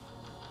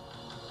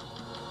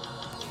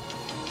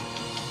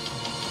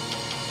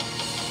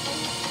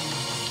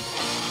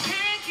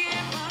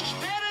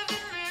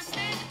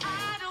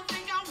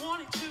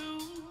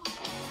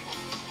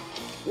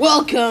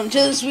Welcome to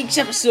this week's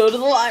episode of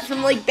the Live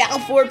from Lake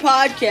Balfour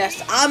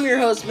podcast. I'm your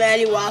host,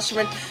 Maddie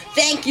Wasserman.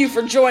 Thank you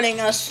for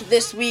joining us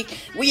this week.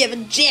 We have a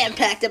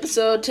jam-packed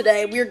episode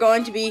today. We're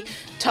going to be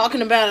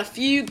talking about a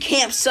few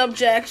camp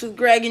subjects with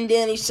Greg and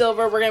Danny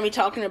Silver. We're going to be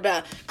talking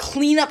about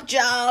cleanup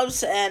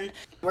jobs, and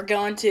we're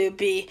going to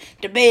be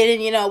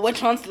debating,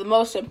 which one's the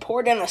most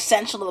important,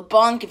 essential to the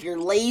bunk. If you're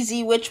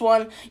lazy, which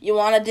one you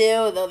want to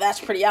do, though that's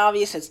pretty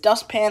obvious. It's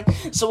dustpan,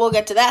 so we'll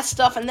get to that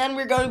stuff. And then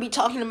we're going to be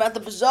talking about the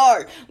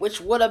bazaar,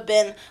 which would have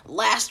been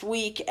last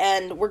week,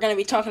 and we're going to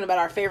be talking about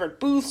our favorite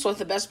booths, what's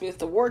the best booth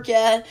to work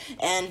at,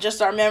 and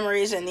just our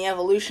memories and the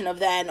evolution of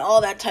that and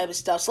all that type of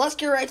stuff. So let's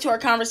get right to our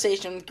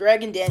conversation with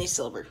Greg and Danny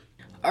Silver.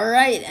 All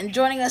right, and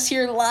joining us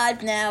here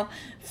live now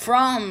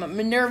from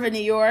Minerva, New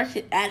York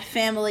at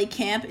Family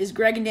Camp is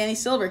Greg and Danny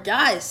Silver.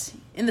 Guys,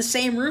 in the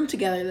same room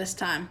together this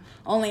time,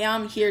 only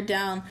I'm here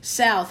down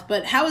south.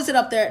 But how is it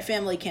up there at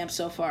Family Camp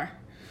so far?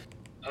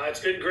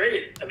 It's been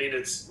great. I mean,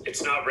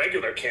 it's not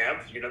regular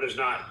camp. There's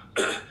not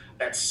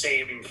that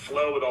same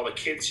flow with all the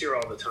kids here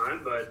all the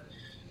time. But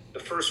the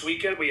first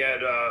weekend we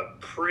had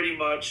pretty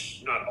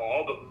much, not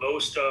all, but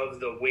most of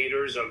the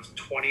waiters of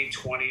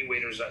 2020,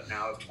 waiters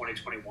now of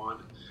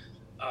 2021,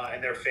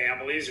 and their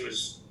families. It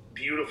was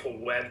beautiful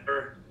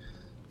weather,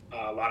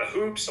 a lot of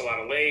hoops, a lot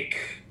of lake,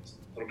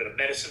 a little bit of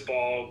medicine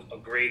ball, a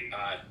great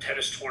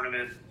tennis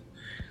tournament.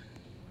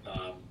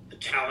 The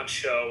talent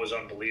show was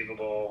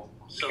unbelievable.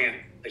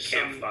 The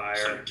campfire.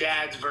 Some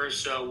dads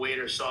versus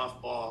waiter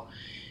softball.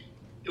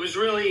 It was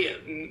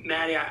really,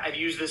 Maddie, I've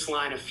used this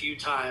line a few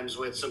times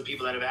with some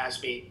people that have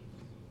asked me.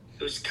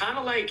 It was kind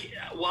of like,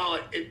 while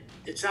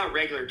it's not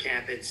regular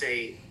camp, I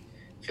feel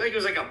like it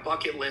was like a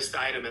bucket list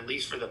item, at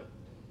least for the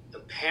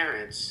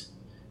parents,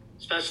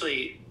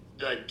 especially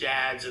the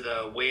dads of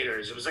the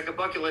waiters. It was like a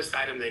bucket list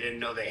item they didn't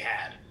know they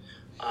had.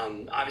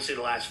 Obviously,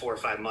 the last 4 or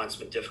 5 months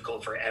have been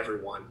difficult for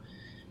everyone.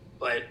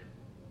 But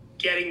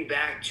getting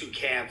back to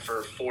camp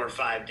for 4 or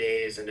 5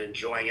 days and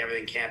enjoying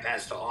everything camp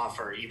has to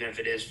offer, even if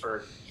it is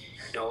for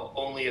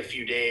only a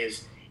few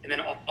days, and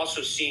then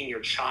also seeing your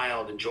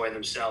child enjoy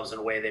themselves in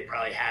a way they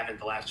probably haven't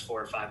the last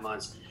 4 or 5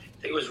 months.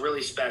 I think it was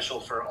really special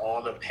for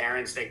all the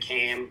parents that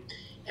came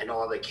and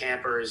all the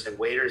campers and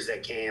waiters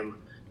that came.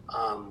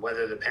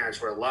 Whether the parents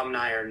were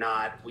alumni or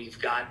not, we've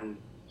gotten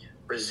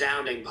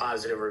resounding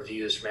positive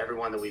reviews from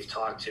everyone that we've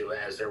talked to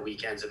as their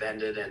weekends have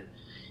ended. And,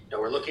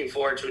 we're looking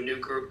forward to a new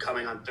group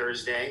coming on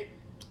Thursday.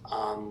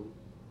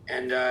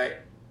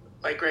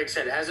 Like Greg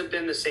said, it hasn't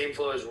been the same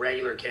flow as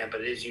regular camp,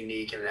 but it is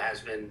unique and it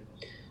has been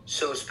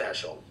so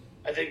special.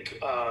 I think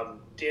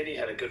Danny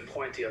had a good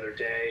point the other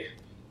day.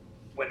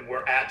 When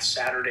we're at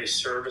Saturday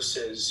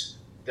services,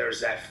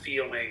 there's that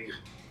feeling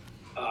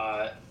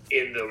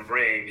in the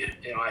ring,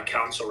 at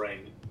council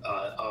ring,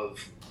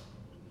 of,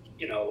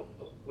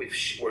 we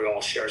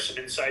all share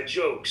some inside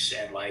jokes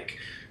and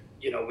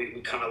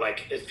we kind of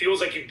it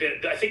feels like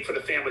I think for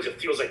the families, it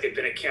feels like they've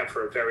been at camp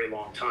for a very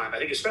long time. I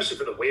think especially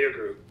for the waiter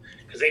group,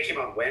 because they came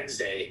on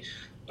Wednesday.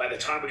 By the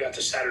time we got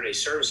to Saturday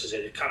services,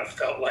 it kind of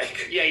felt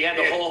like... Yeah, you had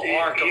the whole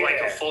arc of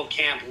a full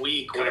camp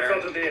week. Kind of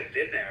felt that they had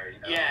been there,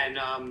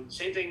 Yeah, and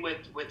same thing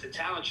with the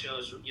talent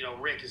shows.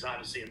 Rick is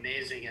obviously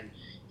amazing, and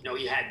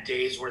he had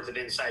days worth of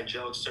inside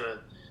jokes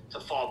to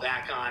fall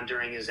back on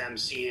during his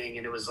emceeing,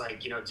 and it was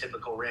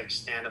typical Rick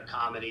stand-up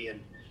comedy,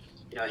 and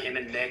him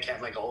and Nick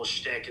had a whole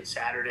shtick at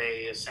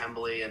Saturday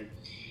Assembly, and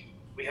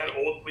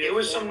it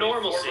was some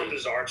normalcy. Former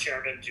Bazaar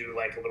chairman do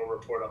a little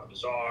report on the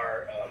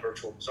Bazaar,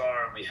 virtual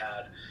Bazaar, and we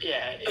had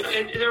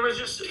there was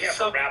just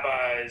some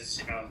rabbis.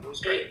 It was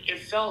great. It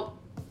felt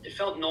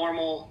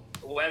normal.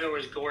 The weather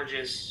was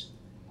gorgeous.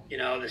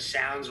 The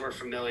sounds were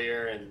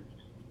familiar, and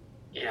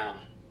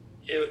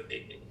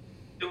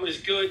it was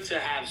good to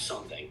have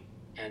something.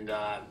 And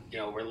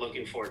we're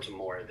looking forward to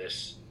more of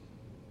this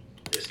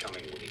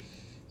coming week.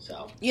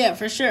 So yeah,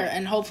 for sure,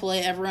 and hopefully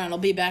everyone will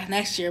be back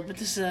next year. But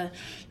this is a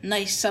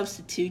nice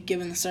substitute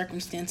given the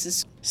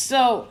circumstances.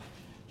 So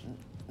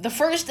the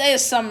first day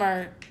of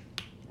summer,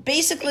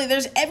 basically,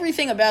 there's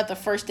everything about the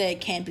first day of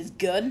camp is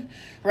good,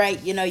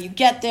 right? You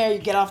get there, you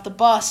get off the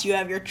bus, you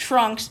have your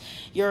trunks,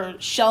 you're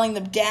shelling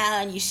them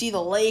down, you see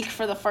the lake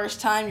for the first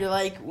time, you're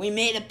like, we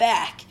made it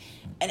back.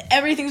 And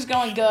everything's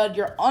going good,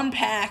 you're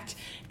unpacked,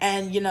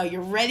 and,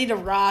 you're ready to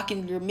rock,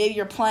 and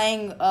you're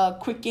playing a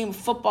quick game of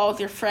football with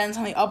your friends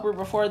on the upper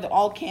before the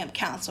all-camp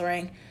council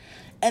ring.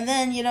 And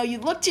then, you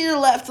look to your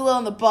left a little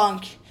in the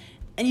bunk,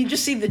 and you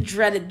just see the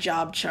dreaded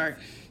job chart.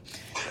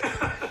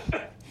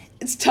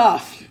 It's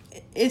tough.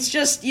 It's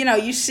just,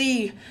 you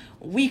see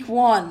week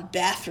 1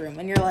 bathroom,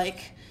 and you're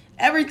like,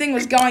 everything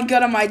was going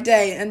good on my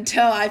day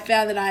until I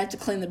found that I had to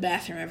clean the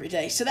bathroom every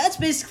day. So that's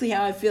basically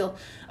how I feel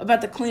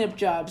about the cleanup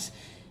jobs.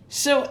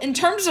 So in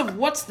terms of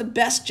what's the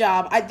best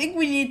job, I think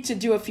we need to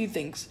do a few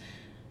things.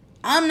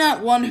 I'm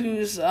not one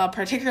who's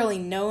particularly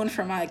known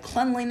for my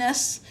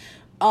cleanliness,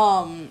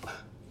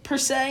 per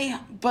se,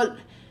 but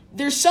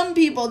there's some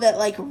people that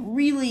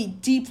really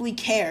deeply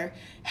care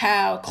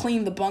how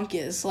clean the bunk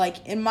is.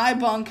 In my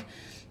bunk,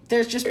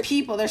 there's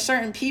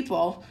certain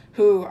people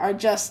who are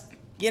just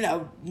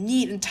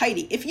neat and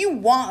tidy. If you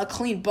want a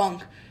clean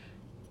bunk,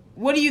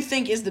 what do you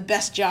think is the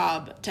best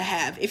job to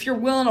have? If you're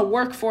willing to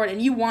work for it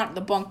and you want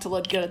the bunk to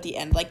look good at the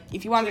end, like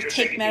if you want to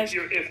take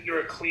measures. If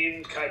you're a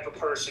clean type of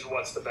person,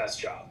 what's the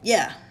best job?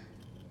 Yeah.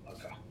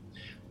 Okay.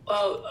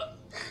 Well,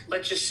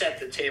 let's just set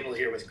the table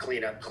here with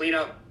cleanup.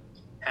 Cleanup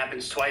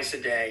happens twice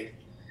a day.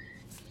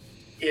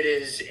 It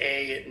is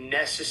a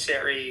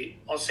necessary,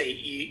 I'll say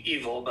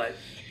evil, but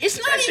it's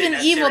not even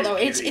evil though.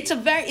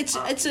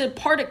 It's a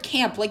part of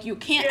camp. Like you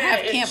can't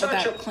have camp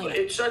without cleanup.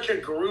 It's such a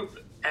group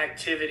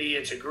activity.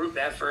 It's a group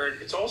effort.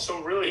 It's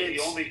also really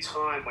the only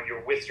time when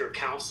you're with your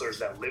counselors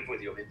that live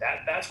with you. I mean,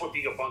 that's what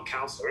being a bunk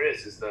counselor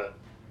is the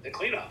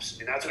cleanups. I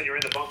mean, that's when you're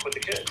in the bunk with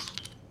the kids.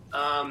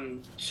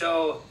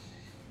 So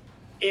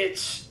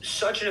it's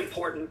such an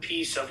important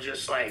piece of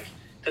just like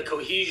the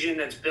cohesion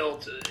that's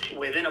built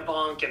within a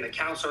bunk and the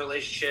counselor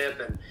relationship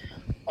and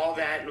all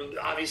that. And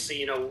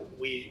obviously,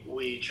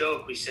 we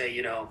joke, we say,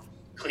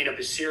 cleanup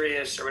is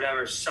serious or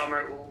whatever.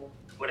 Summer,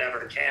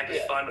 whatever, camp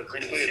is fun, but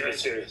cleanup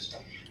is serious.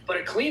 But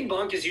a clean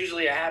bunk is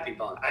usually a happy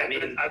bunk. I've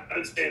been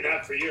saying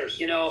that for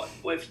years.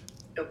 With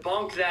a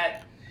bunk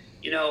that,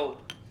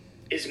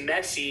 is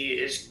messy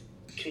is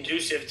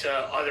conducive to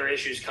other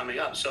issues coming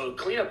up. So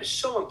cleanup is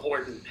so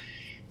important.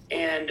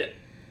 And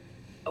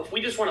if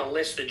we just want to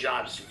list the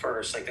jobs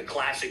first, like the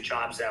classic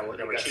jobs that we're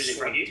choosing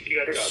from,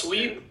 there's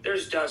sweep,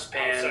 there's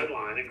dustpan,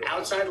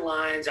 outside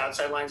lines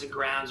and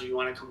grounds if you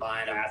want to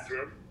combine them.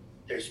 Bathroom.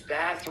 There's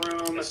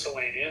bathroom.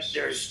 Miscellaneous.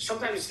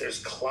 Sometimes there's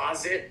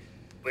closet,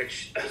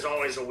 which is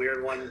always a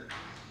weird one.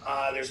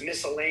 There's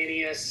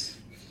miscellaneous.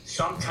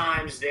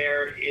 Sometimes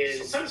there's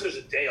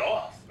a day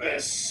off. Right?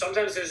 Yes,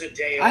 sometimes there's a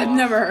day off. I've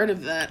never heard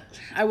of that.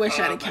 I wish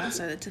I had a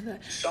counselor that did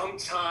that.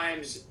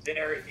 Sometimes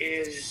there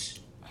is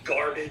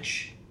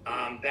garbage.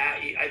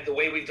 The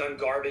way we've done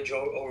garbage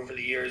over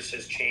the years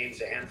has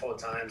changed a handful of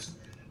times.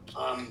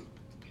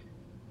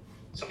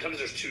 Sometimes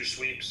there's 2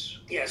 sweeps.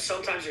 Yeah,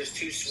 sometimes there's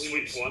 2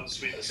 sweeps. Sweep 1,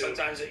 sweep 2.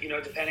 Sometimes,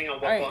 depending on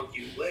what bunk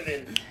you live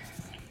in.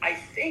 I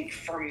think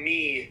for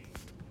me,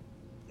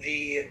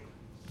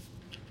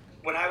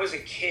 when I was a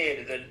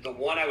kid, the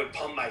one I would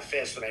pump my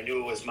fist when I knew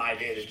it was my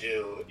day to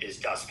do is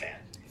dustpan.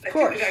 I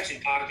think we've actually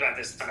talked about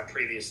this on a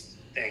previous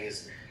thing.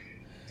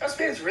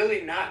 Dustpan's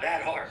really not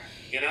that hard.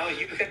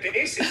 You could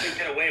basically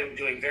get away with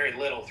doing very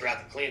little throughout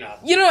the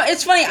cleanup.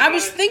 It's funny. I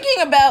was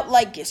thinking about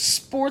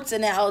sports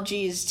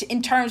analogies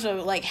in terms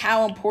of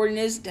how important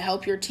it is to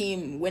help your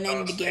team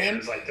winning the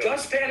game.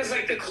 Dustpan is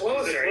like the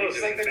closer.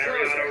 It's like the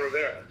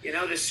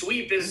closer. The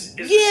sweep is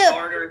the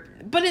starter.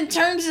 But in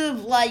terms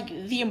of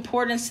the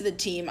importance to the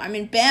team, I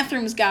mean,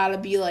 bathroom's got to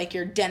be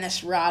your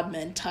Dennis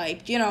Rodman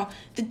type.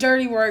 The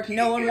dirty work.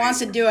 No one wants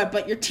to do it,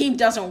 but your team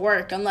doesn't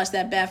work unless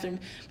that bathroom.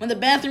 When the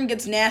bathroom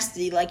gets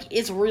nasty,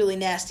 it's really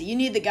nasty. You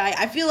need the guy.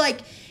 I feel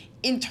like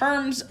in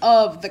terms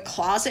of the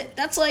closet,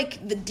 that's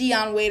like the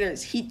Dion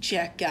Waiters heat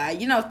check guy.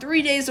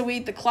 3 days a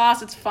week, the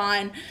closet's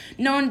fine.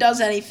 No one does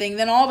anything.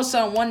 Then all of a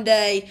sudden, one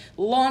day,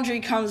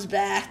 laundry comes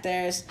back.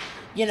 There's,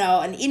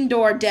 an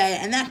indoor day,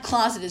 and that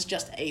closet is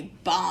just a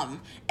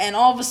bomb. And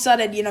all of a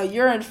sudden,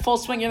 you're in full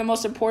swing. You're the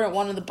most important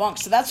one in the bunk.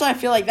 So that's why I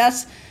feel like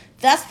that's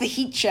the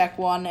heat check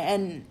one.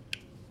 And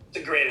it's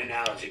a great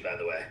analogy, by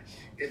the way.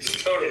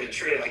 It's totally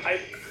true.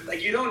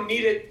 You don't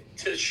need it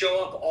to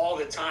show up all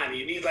the time.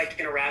 You need an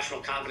irrational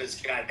confidence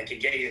guy that can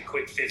get you a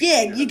quick 50.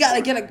 Yeah, you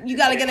gotta get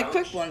a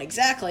quick one,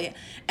 exactly.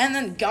 And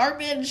then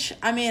garbage.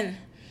 I mean,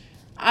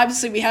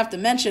 obviously we have to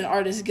mention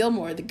Artis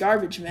Gilmore, the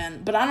garbage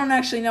man, but I don't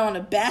actually know in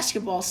a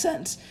basketball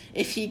sense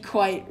if he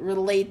quite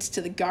relates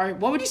to the garbage.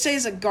 What would you say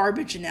is a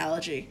garbage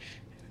analogy?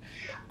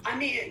 I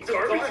mean,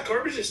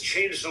 garbage has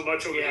changed so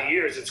much over the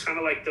years. It's kind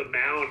of like the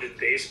mound in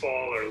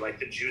baseball or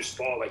the juice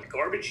ball.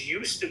 Garbage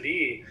used to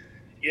be,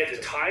 you had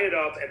to tie it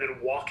up and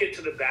then walk it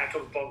to the back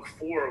of bunk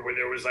 4 where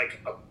there was a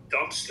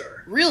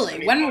dumpster. Really?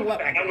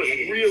 That was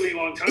a really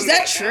long time ago. Is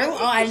that true?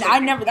 I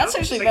never. That's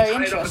actually very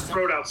interesting. Tie it up and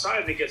throw it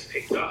outside and it gets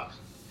picked up.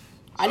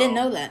 I didn't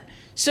know that.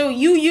 So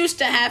you used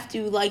to have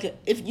to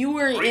if you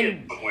were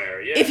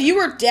if you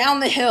were down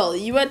the hill,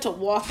 you had to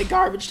walk the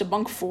garbage to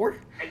bunk 4.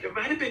 And there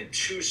might have been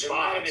 2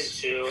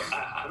 spots.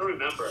 I don't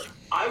remember.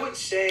 I would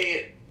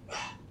say,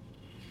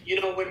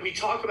 when we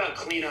talk about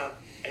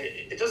cleanup,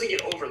 it doesn't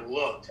get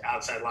overlooked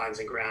outside lines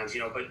and grounds,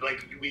 but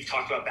we've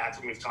talked about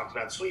bathroom, we've talked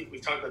about sweep,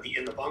 we've talked about the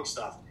in the bunk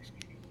stuff.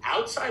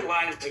 Outside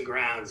lines and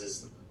grounds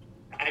is,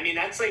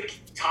 that's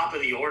top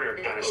of the order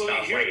kind of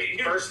stuff.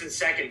 First and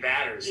second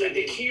batters.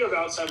 The key of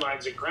outside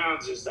lines and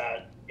grounds is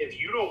that if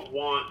you don't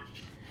want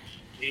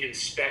the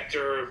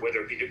inspector, whether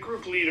it be the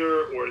group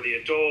leader or the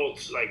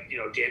adults,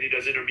 Danny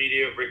does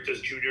intermediate, Rick does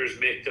juniors,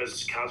 Mick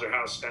does Couser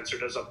House, Spencer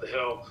does up the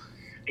hill.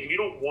 If you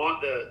don't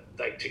want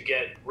to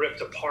get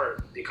ripped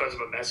apart because of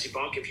a messy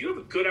bunk, if you have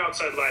a good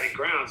outside lighting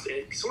grounds,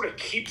 it sort of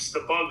keeps the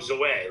bugs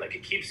away.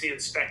 It keeps the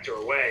inspector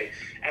away,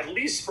 at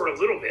least for a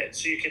little bit,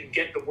 so you can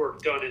get the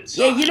work done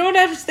inside. Yeah, you know what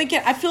I was thinking?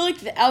 I feel like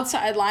the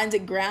outside lines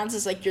and grounds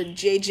is your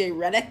JJ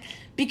Redick,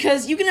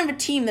 because you can have a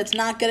team that's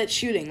not good at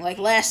shooting, like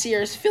last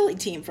year's Philly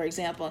team, for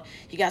example.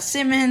 You got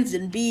Simmons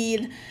and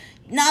Embiid.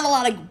 not a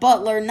lot of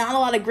Butler, not a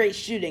lot of great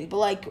shooting, but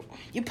like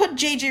you put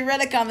JJ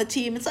Redick on the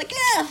team, it's like,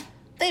 yeah,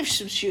 they have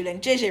some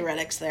shooting. JJ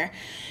Redick's there.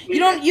 You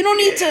don't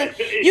need to.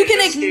 You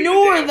can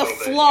ignore the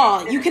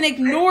flaw. You can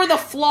ignore the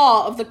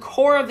flaw of the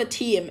core of the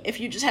team if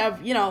you just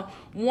have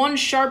one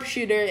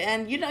sharpshooter,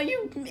 and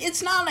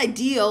it's not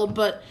ideal,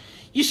 but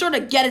you sort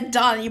of get it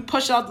done. You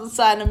push it out to the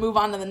side and move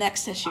on to the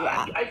next issue.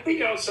 I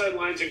think outside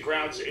lines and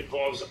grounds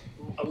involves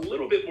a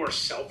little bit more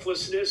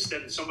selflessness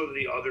than some of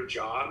the other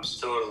jobs.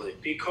 Totally.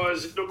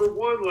 Because number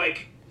one,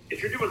 like,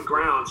 if you're doing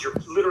grounds, you're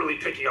literally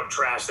picking up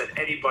trash that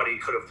anybody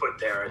could have put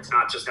there. It's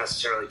not just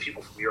necessarily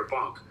people from your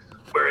bunk.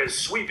 Whereas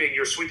sweeping,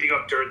 you're sweeping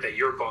up dirt that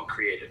your bunk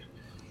created.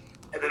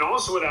 And then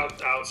also with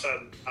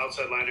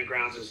outside line and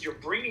grounds is you're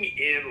bringing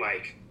in,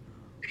 like,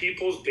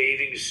 people's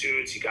bathing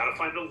suits. You got to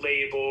find the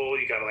label.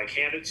 You got to, like,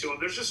 hand it to them.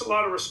 There's just a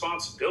lot of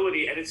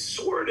responsibility, and it's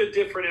sort of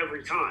different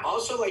every time.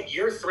 Also, like,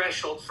 your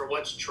threshold for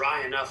what's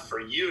dry enough for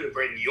you to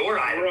bring your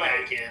item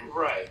back in.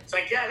 Right. It's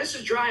like, yeah, this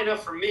is dry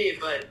enough for me,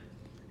 but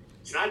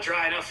it's not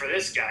dry enough for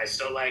this guy.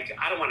 So, like,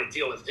 I don't want to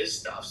deal with this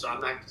stuff. So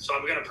I'm going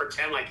to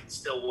pretend like it's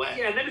still wet.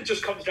 Yeah, and then it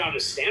just comes down to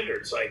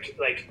standards. Like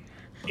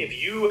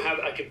if you have,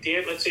 like,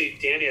 let's say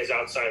Danny has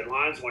outside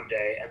lines one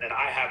day, and then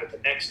I have it the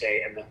next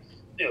day, and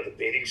the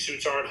bathing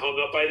suits aren't hung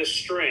up by the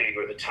string,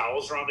 or the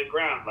towels are on the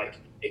ground. Like,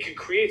 it can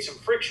create some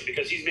friction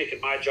because he's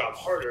making my job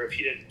harder if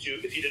he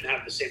didn't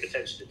have the same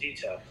attention to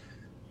detail.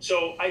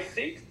 So I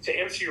think, to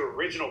answer your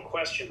original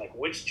question, like,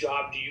 which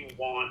job do you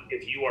want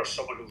if you are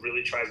someone who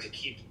really tries to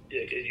keep,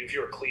 if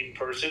you're a clean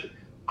person,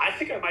 I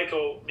think I might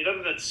go,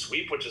 other than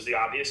sweep, which is the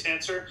obvious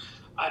answer,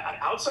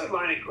 outside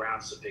line and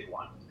grounds is a big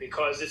one,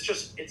 because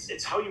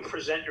it's how you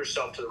present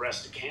yourself to the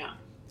rest of camp.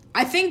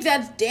 I think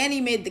that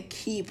Danny made the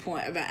key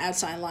point about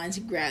outside lines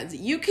and grounds.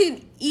 You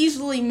could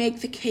easily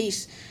make the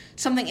case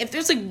if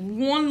there's like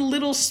one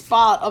little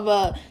spot of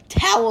a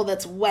towel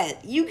that's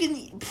wet, you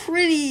can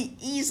pretty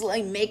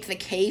easily make the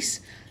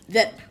case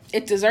that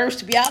it deserves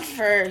to be out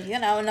for,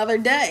 another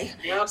day.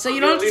 Yep, so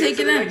you don't have to take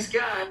it in. Next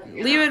guy.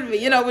 Leave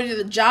it, when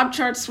the job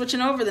chart's switching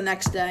over the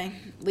next day.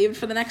 Leave it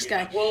for the next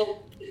guy.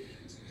 Well,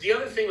 the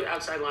other thing with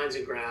outside lines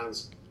and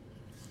grounds,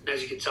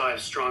 as you can tell, I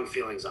have strong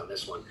feelings on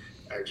this one,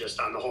 or just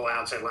on the whole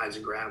outside lines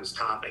and grounds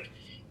topic.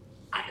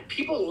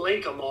 People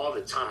link them all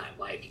the time.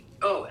 Like,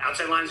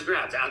 outside lines and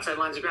grounds, outside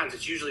lines and grounds.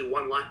 It's usually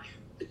one line.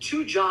 The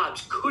two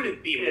jobs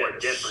couldn't be more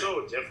different.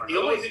 So different. The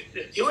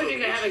only thing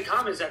they have in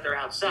common is that they're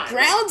outside.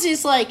 Grounds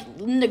is like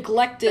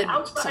neglected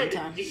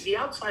sometimes. The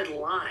outside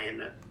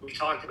line, we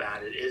talked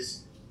about it,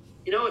 is,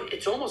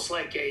 it's almost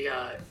like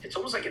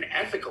an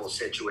ethical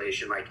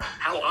situation. Like,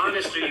 how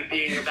honest are you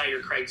being about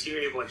your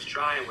criteria of what's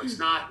dry and what's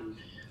not? And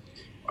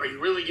are you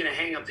really going to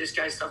hang up this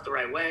guy's stuff the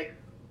right way?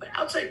 But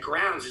outside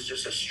grounds is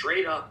just a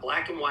straight up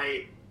black and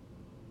white.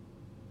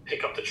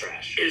 Pick up the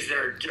trash. Is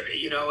there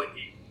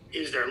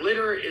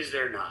litter? Is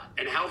there not?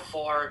 And how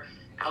far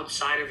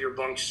outside of your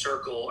bunk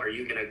circle are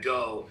you going to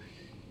go?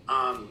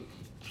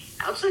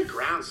 Outside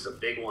grounds is a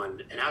big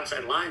one, and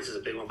outside lines is a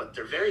big one, but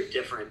they're very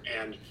different.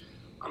 And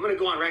I'm going to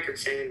go on record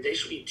saying they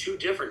should be two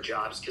different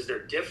jobs because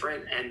they're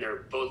different and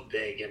they're both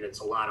big, and it's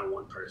a lot on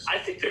one person. I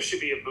think there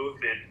should be a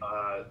movement.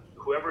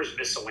 Whoever is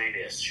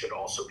miscellaneous should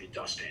also be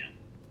dustman,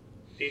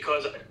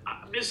 because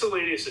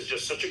miscellaneous is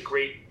just such a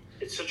great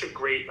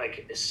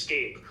like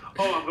escape.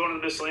 I'm going to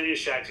the miscellaneous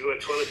shack to go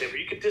get toilet paper.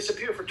 You could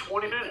disappear for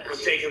 20 minutes. I'm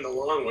taking the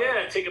long way.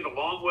 Yeah, taking the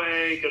long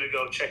way. Going to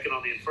go check in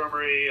on the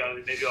infirmary.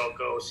 Maybe I'll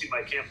go see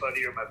my camp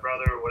buddy or my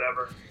brother or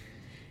whatever.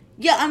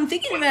 Yeah, I'm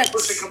thinking when about... the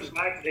person comes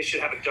back, they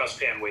should have a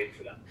dustpan waiting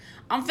for them.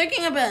 I'm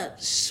thinking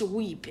about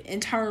sweep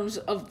in terms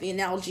of the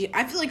analogy.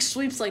 I feel like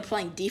sweep's like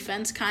playing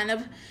defense, kind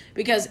of,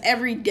 because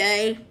every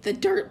day the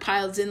dirt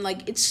piles in.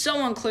 Like, it's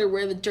so unclear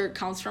where the dirt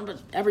comes from,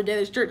 but every day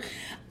there's dirt.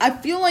 I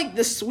feel like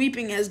the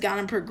sweeping has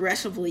gotten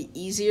progressively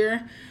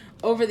easier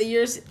over the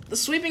years. The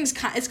sweeping's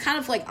it's kind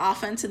of like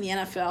offense in the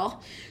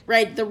NFL,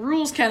 right? The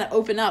rules kind of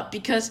open up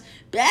because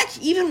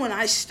even when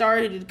I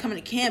started coming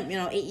to camp,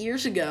 8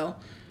 years ago,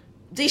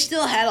 they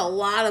still had a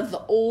lot of the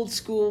old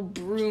school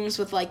brooms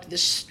with, like, the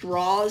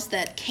straws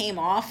that came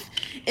off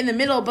in the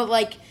middle, but,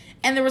 like,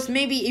 and there was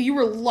maybe, you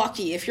were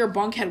lucky if your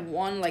bunk had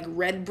one, like,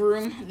 red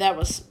broom that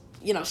was,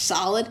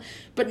 solid.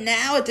 But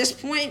now, at this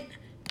point,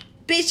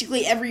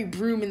 basically every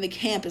broom in the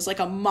camp is, like,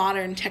 a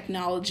modern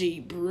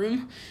technology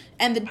broom,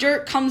 and the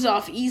dirt comes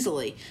off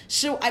easily.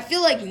 So I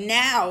feel like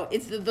now,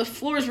 the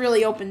floor's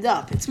really opened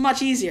up. It's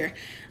much easier.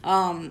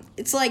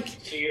 It's like...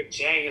 So you're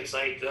saying it's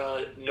like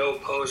the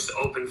no-post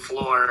open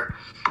floor,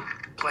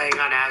 playing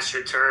on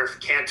AstroTurf,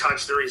 can't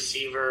touch the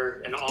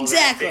receiver, and all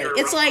exactly. that.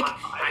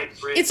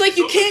 Exactly. It's like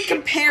you can't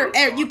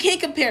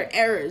compare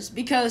errors,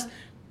 because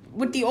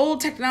with the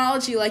old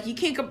technology, like, you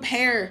can't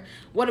compare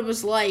what it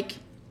was like,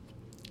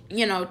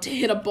 to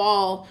hit a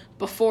ball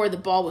before the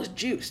ball was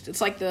juiced.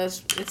 It's like the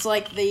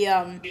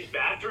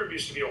bathroom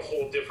used to be a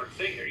whole different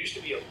thing. There used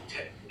to be a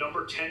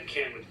number 10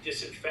 can with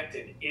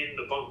disinfectant in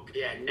the bunk.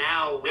 Yeah,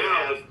 now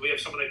we have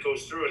someone that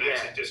goes through and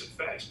actually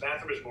disinfects.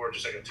 Bathroom is more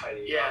just like a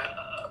tidy.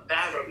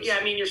 Bathroom. Yeah,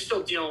 I mean, you're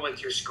still dealing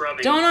with your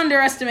scrubbing. Don't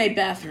underestimate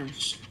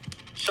bathrooms.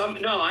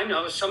 I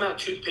know. Somehow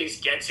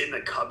toothpaste gets in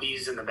the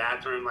cubbies in the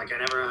bathroom. Like, I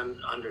never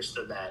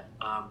understood that.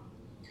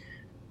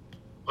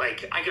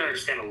 Like, I can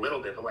understand a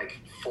little bit, but like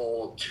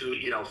full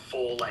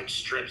like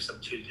strips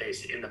of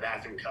toothpaste in the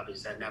bathroom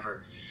cubbies, that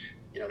never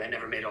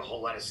made a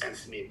whole lot of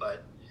sense to me.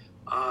 But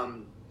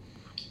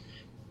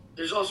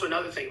there's also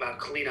another thing about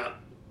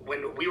cleanup.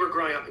 When we were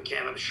growing up in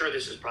camp, I'm sure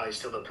this is probably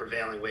still the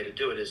prevailing way to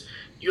do it, is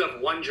you have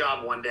one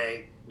job one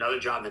day, another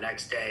job the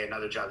next day,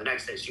 another job the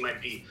next day. So you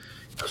might be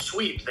a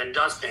sweep, then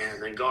dustpan,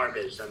 then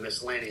garbage, then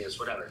miscellaneous,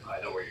 whatever. I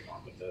know where you're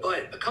going with this.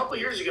 But a couple of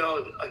years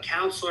ago, a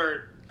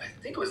counselor, I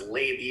think it was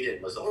Labe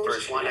Eden, was the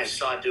first one I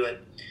saw do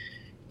it.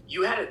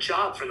 You had a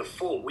job for the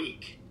full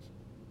week.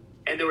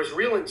 And there was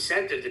real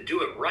incentive to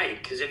do it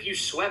right, because if you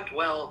swept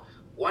well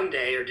one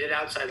day or did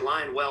outside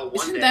line well one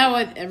day. Isn't that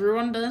what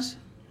everyone does?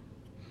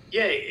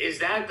 Yeah, is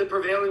that the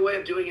prevailing way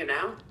of doing it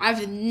now?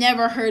 I've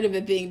never heard of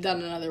it being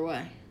done another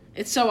way.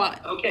 It's so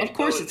odd. Okay, of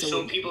course it's a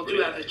so week. people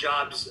do have the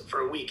jobs for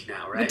a week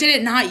now, right? But did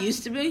it not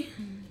used to be?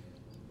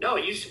 No,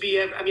 it used to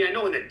be. I mean, I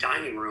know in the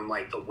dining room,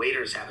 like the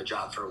waiters have a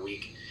job for a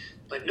week,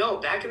 but no,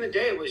 back in the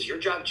day, it was your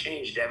job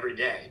changed every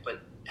day. But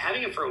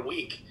having it for a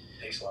week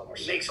makes a lot more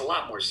sense. Makes a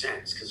lot more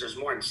sense because there's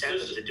more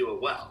incentive to do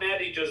it well.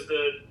 Maddie, does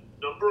the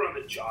number on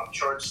the job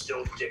chart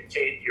still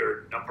dictate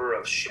your number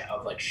of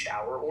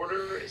shower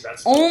order? Is that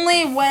still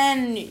only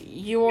when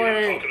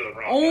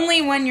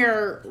when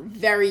you're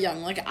very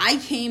young? Like, I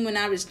came when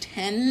I was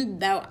 10.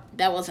 That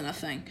wasn't a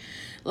thing.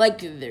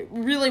 Like,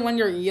 really, when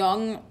you're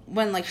young,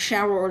 when like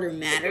shower order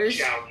matters.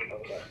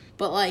 Okay.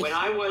 But like when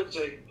I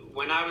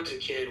was a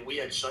kid, we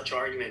had such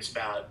arguments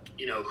about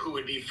who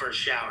would be first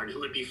shower and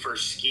who would be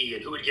first ski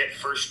and who would get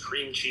first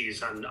cream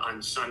cheese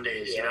on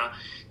Sundays. Yeah.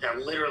 That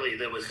literally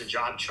there was the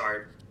job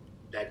chart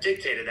that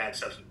dictated that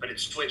stuff, but it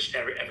switched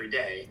every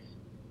day,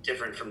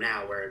 different from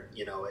now where,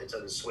 it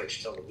doesn't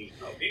switch till the week.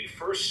 No, being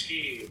first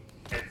ski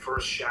and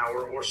first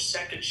shower or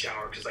second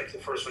shower, because like the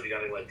first one you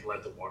gotta like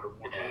let the water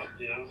warm up,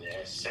 Yeah,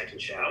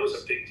 second shower. That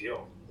was a big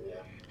deal.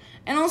 Yeah.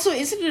 And also,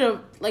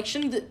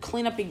 shouldn't the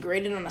cleanup be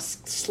graded on a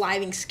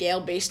sliding scale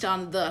based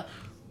on the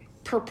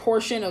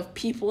proportion of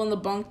people in the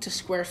bunk to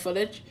square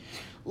footage?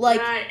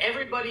 Like,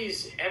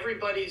 everybody's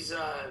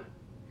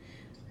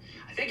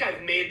I think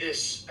I've made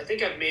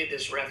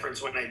this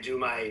reference when I do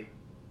my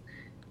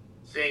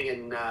thing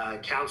in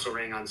Council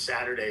Ring on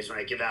Saturdays when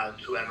I give out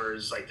whoever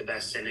is like the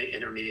best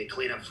intermediate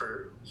cleanup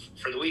for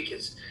the week.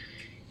 Is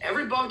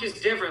every bunk is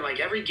different. Like,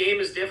 every game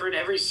is different.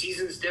 Every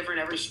season's different.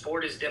 Every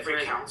sport is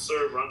different. Every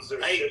counselor runs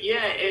their shit.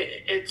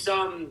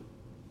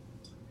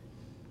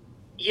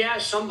 Yeah,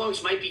 some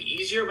bunks might be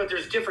easier, but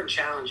there's different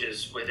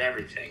challenges with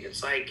everything.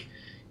 It's like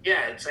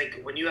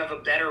when you have a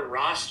better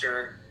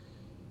roster,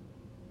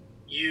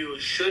 you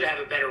should have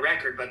a better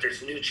record, but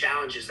there's new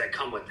challenges that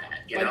come with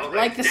that.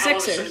 Like the now Sixers. All of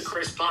a sudden,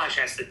 Chris Bosh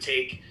has to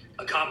take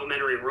a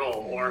complimentary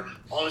role, or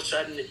all of a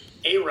sudden,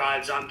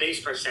 A-Rod's on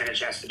base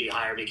percentage has to be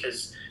higher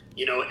because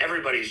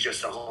everybody's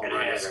just a home And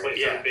run. he has to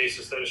play third base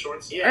instead of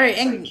shortstop. Yeah. all right,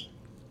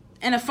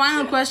 and a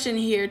final question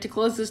here to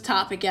close this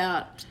topic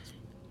out.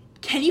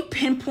 Can you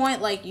pinpoint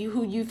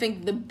who you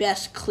think the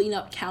best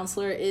cleanup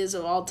counselor is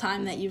of all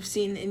time that you've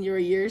seen in your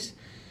years?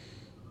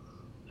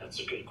 That's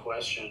a good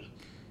question.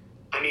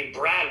 I mean,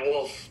 Brad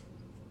Wolf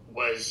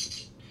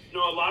was... A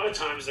lot of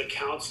times the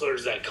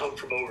counselors that come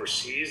from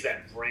overseas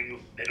that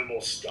bring minimal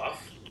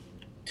stuff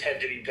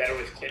tend to be better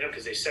with cleanup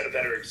because they set a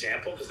better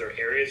example because their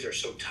areas are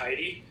so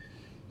tidy,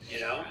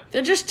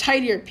 They're just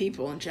tidier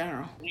people in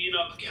general.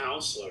 Cleanup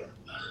counselor.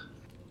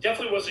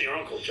 Definitely wasn't your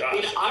Uncle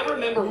Josh. I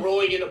remember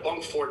rolling into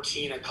bunk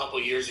 14 a couple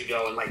years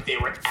ago, and they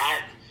were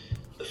at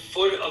the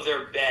foot of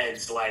their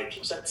beds,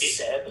 Was that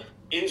Seb?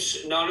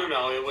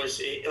 No. It was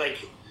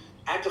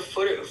at the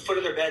foot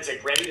of their beds,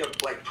 ready to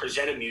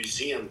present a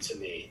museum to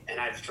me. And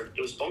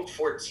it was bunk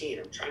 14.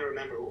 I'm trying to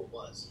remember who it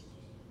was.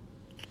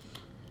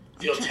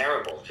 I feel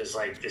terrible because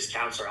this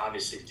counselor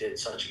obviously did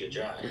such a good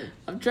job.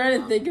 I'm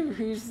trying to think of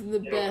who's the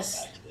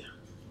best.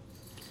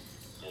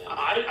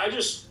 I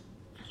just,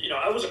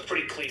 I was a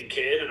pretty clean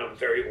kid and I'm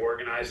very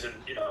organized and,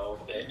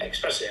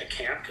 especially at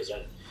camp because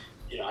I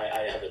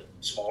have a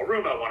small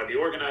room. I want to be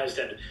organized.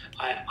 And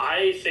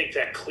I think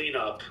that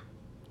cleanup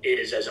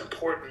is as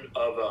important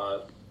of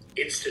a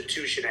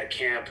institution at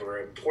camp or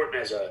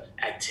important as a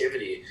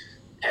activity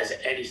as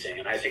anything.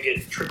 And I think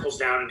it trickles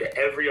down into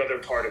every other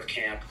part of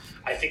camp.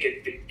 I think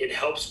it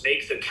helps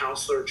make the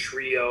counselor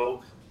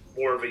trio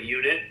more of a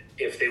unit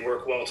if they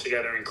work well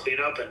together in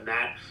cleanup, and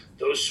that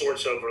those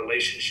sorts of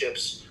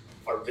relationships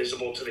are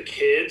visible to the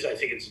kids. I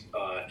think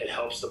it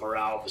helps the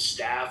morale of the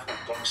staff when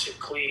bunks are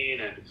clean,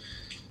 and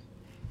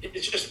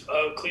it's just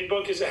a clean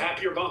bunk is a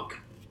happier bunk.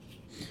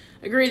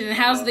 Agreed. And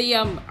how's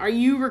are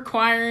you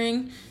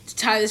requiring, to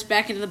tie this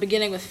back into the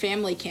beginning with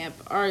family camp,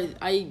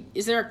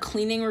 is there a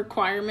cleaning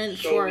requirement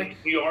for?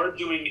 We are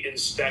doing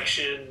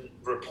inspection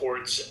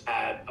reports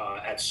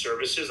at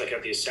services,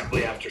 at the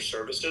assembly after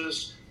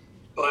services.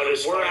 But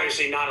we're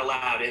actually not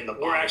allowed in the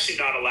bunks. We're actually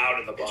not allowed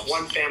in the bunks. It's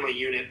one family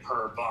unit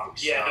per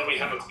bunk. Yeah, so. then we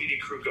have a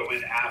cleaning crew go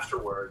in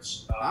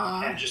afterwards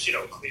and just,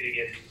 cleaning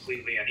it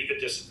completely and even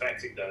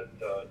disinfecting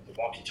the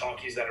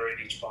walkie-talkies that are in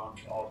each bunk.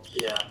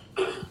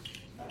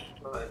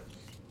 But,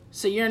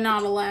 So you're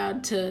not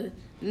allowed to...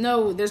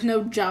 No, there's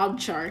no job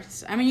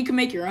charts. I mean, you can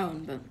make your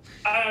own, but...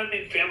 I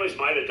mean, families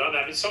might have done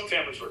that. I mean, some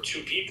families were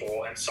 2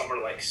 people and some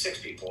were like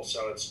 6 people.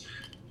 So it's...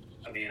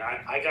 I mean,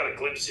 I got a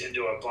glimpse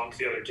into a bunk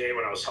the other day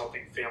when I was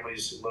helping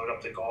families load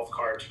up the golf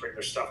carts, bring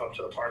their stuff up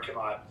to the parking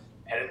lot,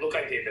 and it looked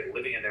like they'd been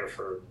living in there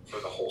for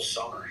the whole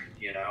summer,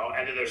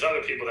 And then there's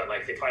other people that,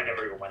 they probably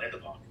never even went in the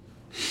bunk,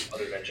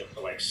 other than just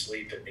to,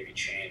 sleep and maybe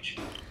change.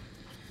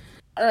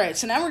 All right,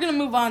 so now we're going to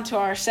move on to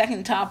our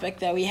second topic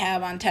that we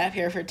have on tap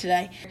here for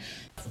today.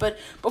 But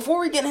before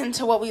we get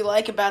into what we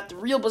like about the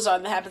real bazaar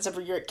that happens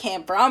every year at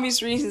camp, for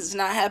obvious reasons it's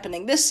not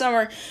happening this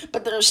summer,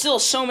 but there are still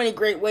so many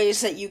great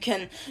ways that you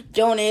can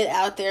donate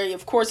out there.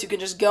 Of course, you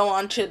can just go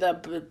onto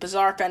the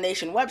Bazaar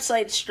Foundation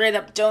website, straight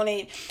up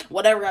donate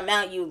whatever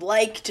amount you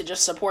like to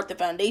just support the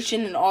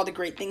foundation and all the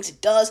great things it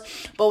does.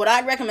 But what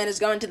I'd recommend is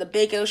going to the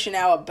Bake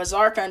Oceanawa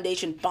Bazaar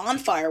Foundation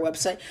Bonfire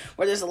website,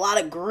 where there's a lot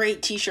of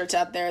great t-shirts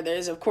out there.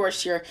 There's, of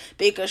course, your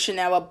Bake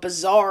Oceanawa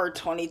Bazaar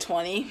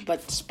 2020,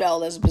 but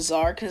spelled as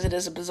Bazaar because it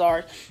is a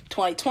Bazaar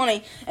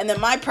 2020. And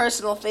then my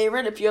personal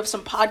favorite, if you have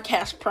some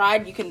podcast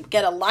pride, you can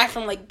get a Live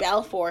from Lake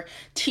Balfour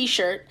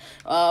t-shirt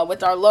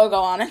with our logo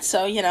on it.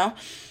 So,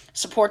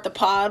 support the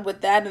pod with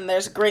that. And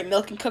there's a great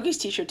Milk and Cookies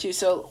t-shirt too.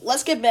 So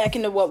let's get back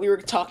into what we were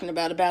talking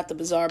about the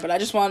bazaar. But I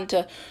just wanted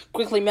to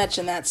quickly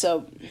mention that.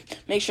 So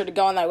make sure to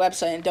go on that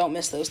website and don't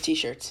miss those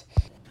t-shirts.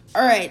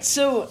 Alright,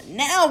 so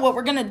now what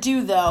we're going to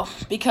do, though,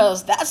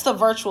 because that's the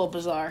virtual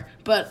bazaar,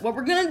 but what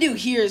we're going to do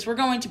here is we're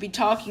going to be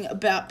talking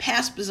about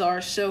past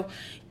bazaars. So,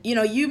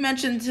 you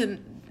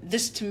mentioned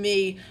this to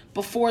me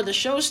before the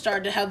show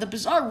started, how the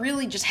bazaar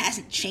really just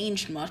hasn't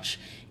changed much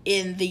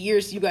in the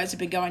years you guys have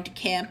been going to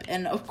camp.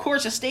 And, of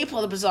course, a staple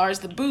of the bazaar is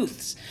the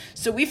booths.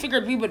 So we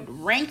figured we would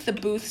rank the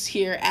booths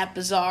here at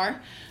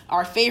Bazaar,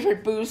 our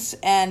favorite booths,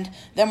 and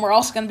then we're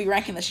also going to be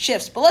ranking the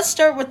shifts. But let's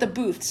start with the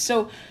booths.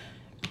 So,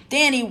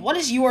 Danny, what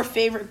is your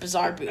favorite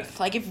bazaar booth?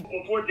 Well,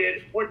 before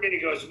Danny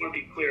goes, I want to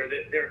be clear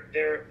that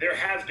there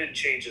has been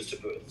changes to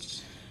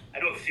booths. I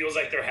know it feels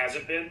like there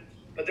hasn't been,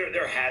 but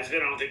there has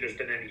been. I don't think there's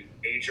been any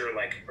major,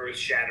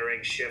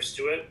 earth-shattering shifts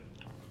to it.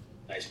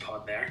 Nice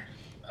pun there.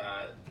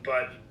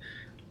 But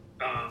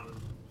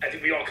I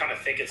think we all kind of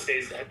think it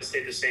had to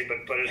stay the same,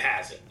 but it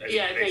hasn't.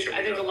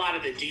 I think a lot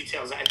of the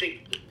details,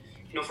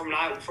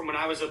 from when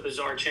I was a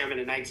bazaar chairman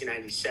in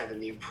 1997,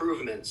 the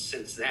improvements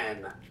since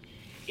then,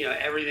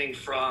 everything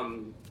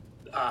from,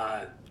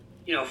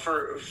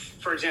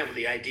 for example,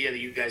 the idea that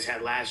you guys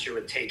had last year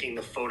with taking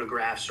the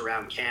photographs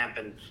around camp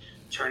and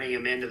turning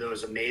them into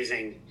those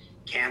amazing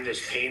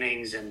canvas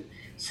paintings and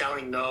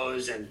selling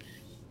those. And,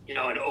 in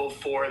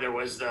 2004, there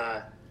was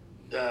the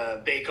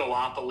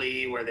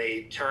Bakeopoly where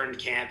they turned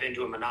camp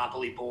into a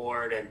monopoly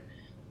board. And,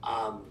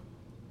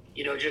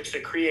 just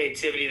the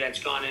creativity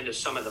that's gone into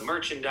some of the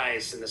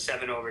merchandise and the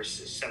 7 over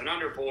 7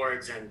 under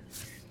boards. And,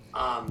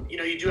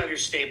 you do have your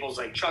staples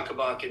like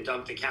Chuck-a-Buck and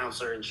Dunk the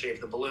Counselor and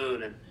Shave the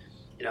Balloon and,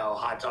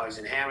 hot dogs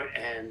and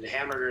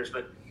hamburgers.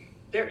 But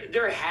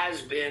there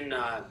has been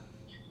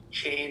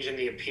change in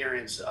the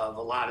appearance of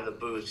a lot of the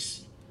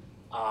booths,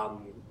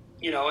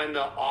 and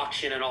the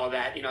auction and all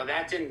that.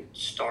 That didn't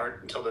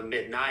start until the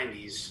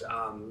mid-'90s,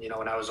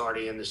 when I was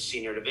already in the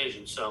senior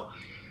division. So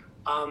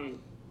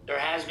there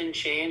has been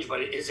change,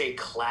 but it is a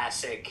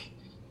classic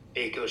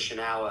Bake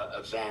Oceanawa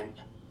event.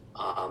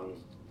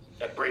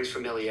 That brings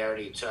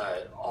familiarity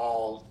to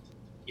all,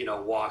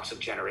 walks of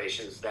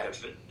generations that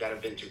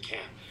have been through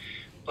camp.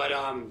 But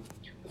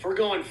if we're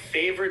going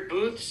favorite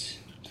booths,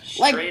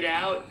 straight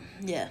out,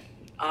 yeah.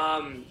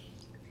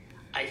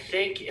 I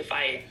think if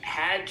I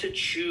had to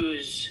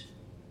choose,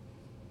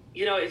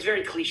 it's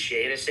very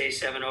cliche to say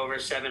 7 over,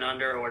 7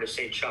 under, or to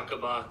say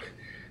Chuck-a-Buck.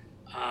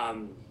 I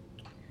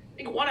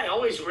think one I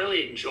always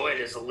really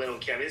enjoyed as a little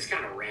kid. I mean, it's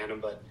kind of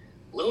random, but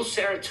Little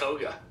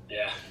Saratoga.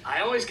 Yeah.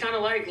 I always kind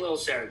of like Little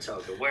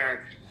Saratoga,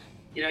 where,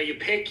 you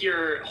pick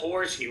your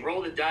horse and you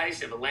roll the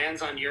dice. If it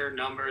lands on your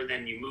number,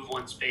 then you move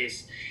one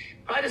space.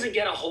 Probably doesn't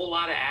get a whole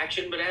lot of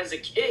action, but as a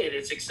kid,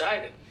 it's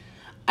exciting.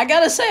 I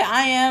gotta say,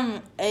 I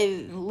am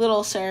a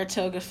Little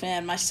Saratoga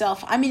fan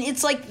myself. I mean,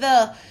 it's like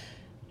the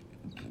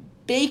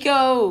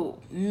Bako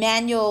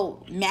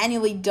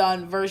manually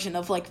done version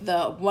of,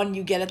 the one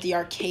you get at the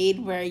arcade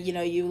where, you,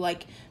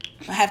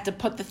 have to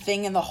put the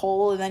thing in the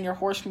hole and then your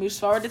horse moves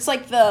forward. It's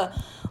like the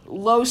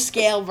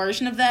low-scale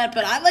version of that,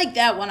 but I like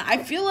that one.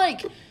 I feel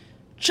like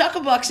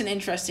Chuck-a-Buck's an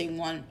interesting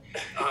one.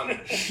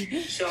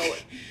 So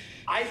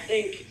I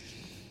think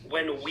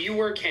when we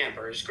were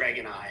campers, Greg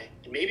and I,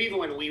 and maybe even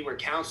when we were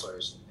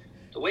counselors,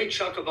 the way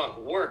Chuck-a-Buck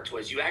worked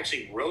was you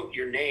actually wrote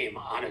your name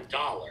on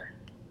 $1,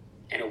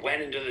 and it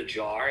went into the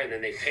jar, and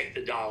then they picked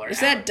the dollar out. Is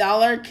that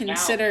dollar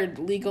considered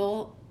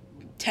legal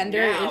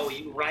tender? Now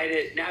you write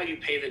it. Now you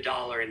pay the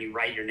 $1 and you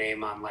write your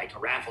name on a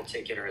raffle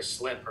ticket or a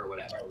slip or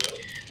whatever.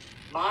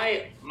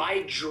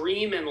 My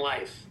dream in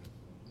life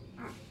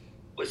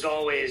was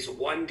always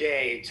one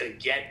day to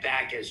get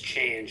back as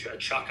change a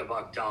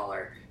Chuck-a-Buck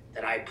dollar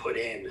that I put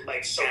in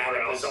Like somewhere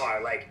at a else.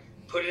 bazaar. Like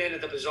put it in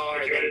at the bazaar.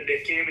 Like you're at a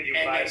Nick game and you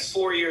and buy then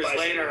 4 years buy some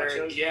later,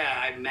 nachos?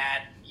 I'm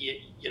at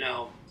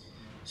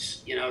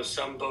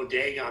some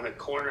bodega on the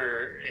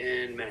corner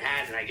in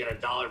Manhattan. I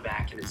get $1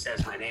 back and it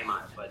says my name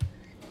on it.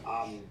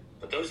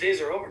 But those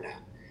days are over now.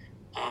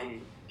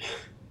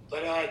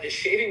 But the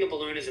shaving the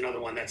balloon is another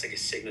one that's like a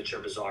signature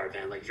bazaar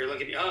event. Like if you're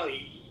looking,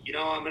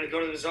 I'm going to go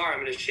to the bazaar. I'm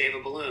going to shave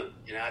a balloon.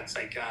 It's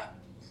like,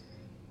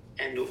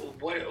 and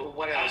what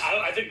else?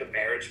 I think the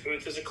marriage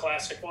booth is a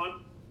classic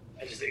one.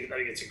 I think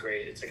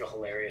it's like a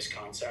hilarious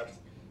concept.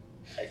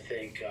 I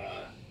think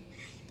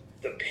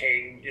the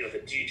paying, the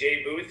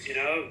DJ booth,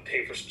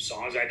 pay for some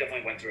songs. I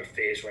definitely went through a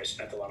phase where I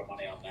spent a lot of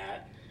money on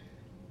that.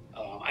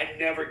 I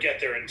never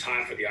get there in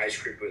time for the ice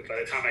cream booth. By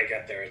the time I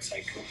get there, it's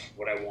like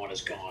what I want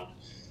is gone.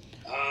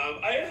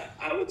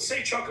 I would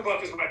say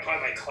Chuck-a-Buck is probably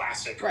my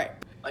classic. Right.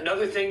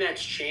 Another thing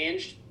that's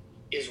changed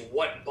is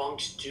what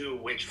bunks do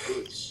which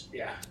booths.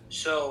 Yeah.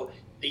 So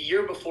the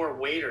year before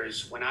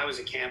Waiters, when I was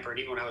a camper, and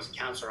even when I was a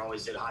counselor, I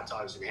always did hot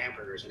dogs and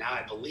hamburgers. And now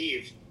I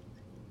believe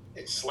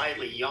it's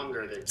slightly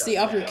younger that does the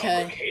upper that.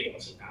 K. Upper K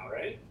does it now,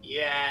 right?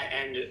 Yeah,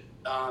 and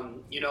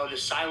the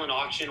silent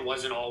auction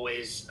wasn't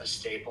always a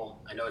staple.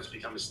 I know it's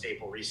become a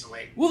staple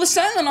recently. Well, the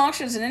silent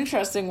auction is an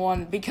interesting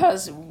one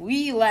because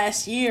we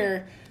last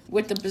year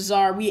with the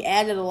bazaar, we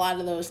added a lot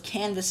of those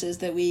canvases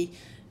that we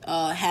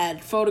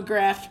had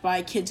photographed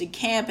by kids in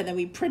camp, and then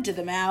we printed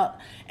them out,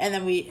 and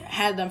then we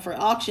had them for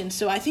auction.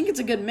 So I think it's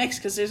a good mix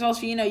because there's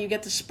also, you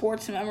get the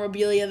sports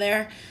memorabilia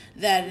there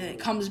that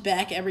comes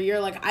back every year.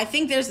 Like, I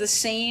think there's the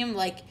same,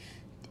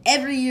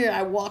 every year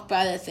I walk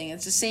by that thing,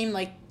 it's the same,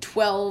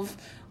 12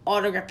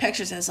 autograph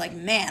pictures, and it's like,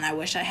 man, I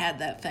wish I had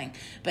that thing.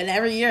 But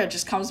every year it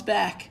just comes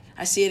back.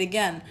 I see it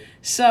again.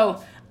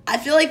 So I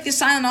feel like the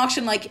silent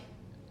auction,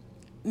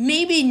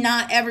 maybe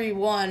not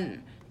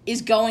everyone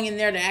is going in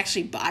there to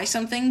actually buy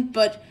something,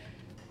 but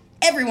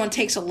everyone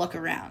takes a look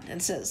around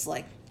and says,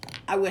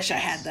 I wish I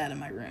had that in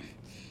my room.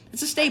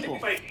 It's a staple. I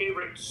think my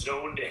favorite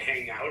zone to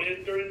hang out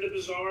in during the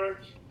bazaar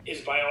is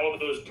by all of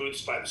those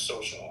booths by the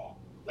social hall.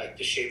 Like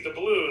the Shave the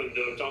Balloon,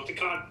 the Dunk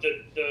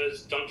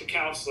the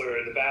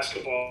Counselor, the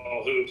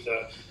basketball hoop,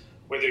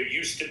 where there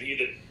used to be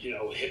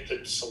hit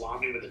the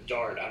salami with a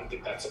dart. I don't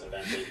think that's an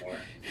event anymore.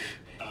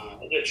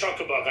 The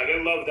Chuck-a-Buck,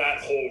 I love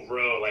that whole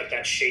row,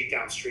 that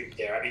shakedown street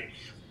there. I mean,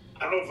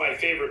 I don't know if my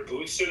favorite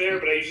booths are there,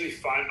 but I usually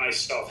find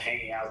myself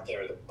hanging out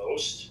there the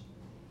most.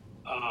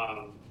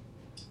 I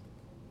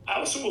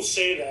also will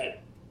say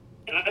that,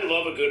 and I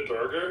love a good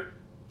burger.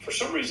 For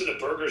some reason, the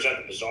burgers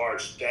at the bazaar are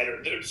just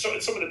better. It's some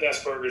of the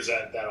best burgers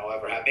that I'll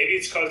ever have. Maybe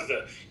it's because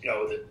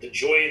the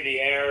joy in the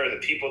air, the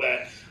people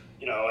that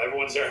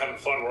everyone's there having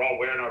fun. We're all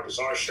wearing our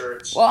bazaar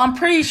shirts. Well, I'm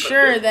pretty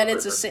sure that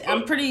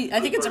I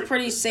think it's a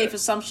pretty safe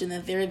assumption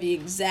that they're the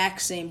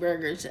exact same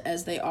burgers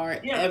as they are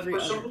at every but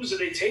for other. some reason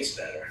they taste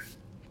better.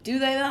 Do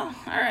they though?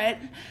 All right.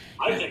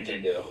 I think they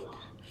do.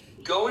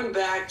 Going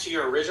back to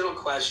your original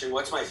question,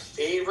 what's my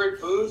favorite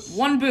booth?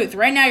 One booth.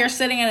 Right now you're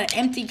sitting in an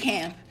empty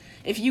camp.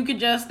 If you could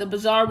the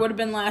bazaar would have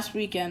been last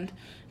weekend.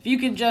 If you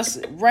could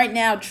just right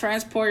now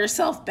transport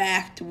yourself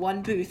back to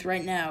one booth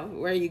right now,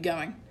 where are you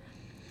going?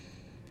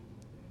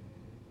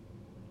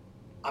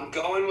 I'm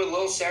going with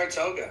Little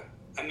Saratoga.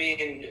 I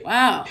mean,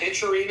 Wow.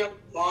 Pitch Arena,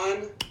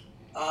 fun.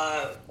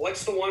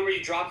 What's the one where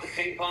you drop the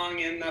ping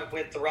pong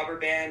with the rubber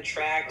band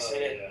tracks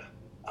in it?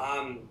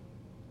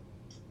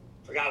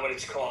 Forgot what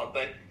it's called,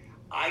 but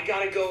I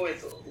got to go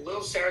with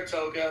Little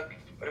Saratoga,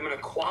 but I'm going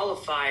to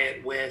qualify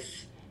it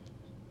with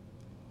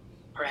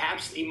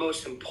perhaps the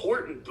most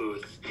important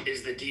booth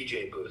is the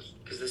DJ booth,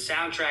 because the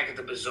soundtrack at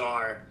the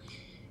bazaar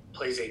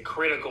plays a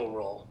critical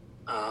role.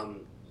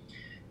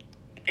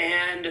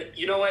 And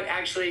you know what?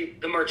 Actually,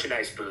 the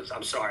merchandise booth.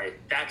 I'm sorry,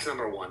 that's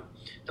number one.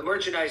 The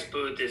merchandise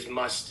booth is a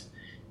must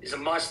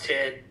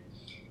hit.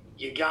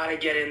 You got to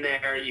get in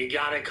there. You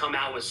got to come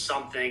out with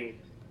something.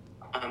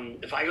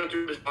 If I go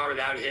through a bazaar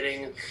without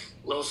hitting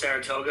Little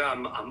Saratoga,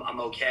 I'm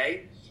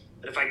okay.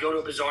 But if I go to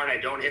a bazaar and I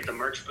don't hit the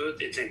merch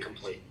booth, it's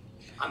incomplete.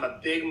 I'm a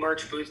big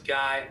merch booth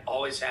guy.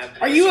 Always have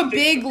been. Are you a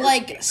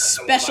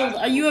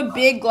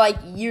big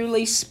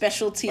yearly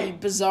specialty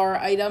bazaar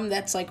item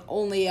that's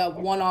only a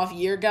one-off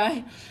year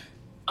guy?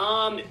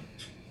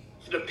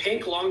 The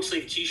pink long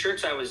sleeve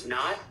T-shirts I was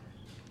not,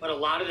 but a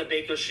lot of the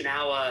Baco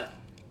Shinawa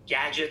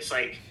gadgets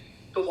like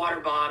the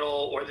water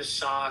bottle or the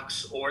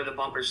socks or the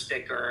bumper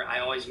sticker, I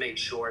always make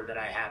sure that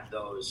I have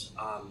those.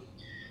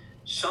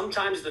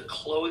 Sometimes the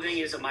clothing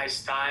isn't my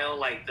style,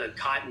 like the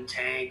cotton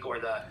tank or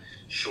the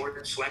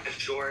short sweat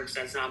shorts.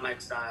 That's not my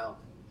style.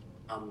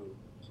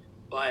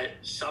 But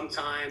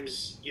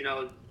sometimes,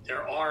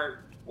 there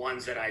are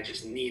ones that I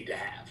just need to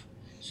have.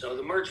 So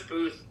the merch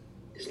booth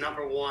is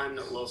number one,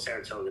 Little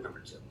Saratoga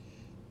number two.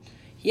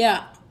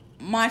 Yeah.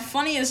 My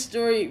funniest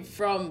story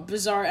from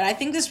bazaar, and I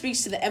think this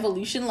speaks to the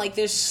evolution,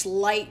 there's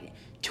slight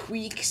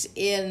tweaks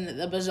in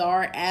the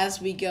bazaar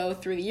as we go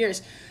through the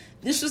years.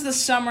 This was the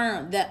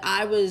summer that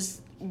I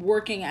was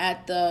working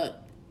at the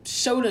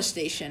soda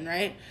station,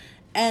 right?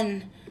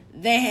 And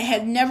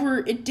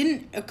it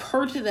didn't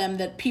occur to them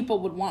that people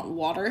would want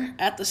water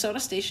at the soda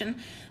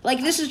station.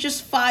 Like, this is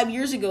just 5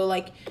 years ago.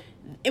 Like,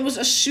 it was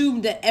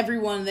assumed that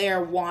everyone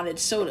there wanted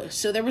soda.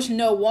 So there was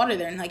no water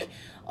there. And, like,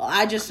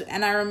 I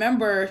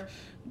remember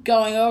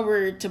going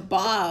over to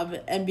Bob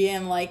and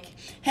being like,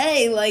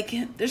 hey, like,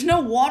 there's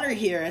no water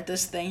here at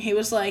this thing. He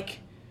was like,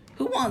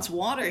 who wants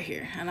water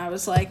here? And I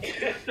was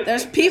like,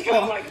 there's people.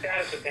 It's like that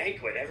at the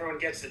banquet. Everyone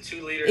gets the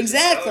 2 liters.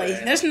 Exactly. Of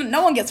soda. There's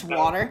no one gets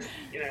water.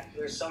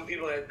 There's some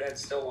people that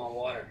still want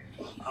water.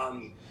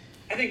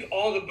 I think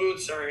all the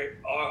booths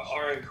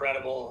are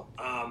incredible.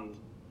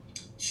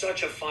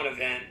 Such a fun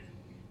event,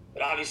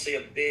 but obviously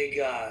a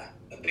big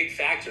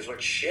factor is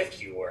what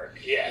shift you work.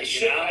 Yeah,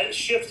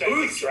 shift.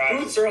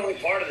 Booths are only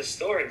part of the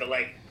story, but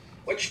like,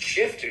 what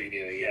shift are you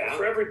doing? Yeah,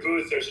 for every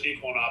booth, there's an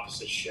equal and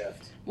opposite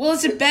shift. Well,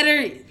 is it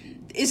better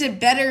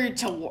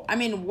to? I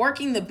mean,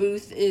 working the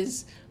booth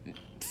is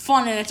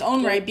fun in its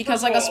own right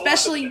because, like,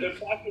 especially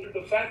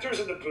the factors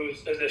of the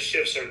booth, the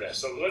shifts are this.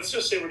 So let's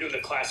just say we're doing the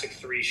classic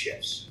 3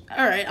 shifts.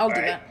 All right, I'll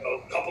do that.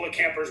 So a couple of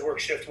campers work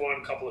shift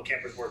 1, a couple of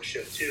campers work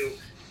shift 2,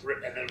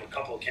 and then a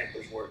couple of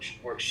campers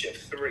work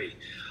shift 3.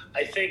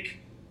 I think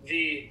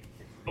the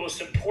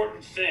most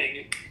important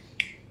thing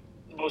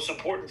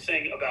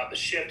about the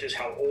shift is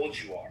how old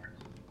you are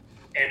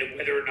and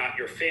whether or not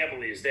your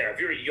family is there. If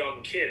you're a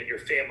young kid and your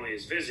family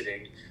is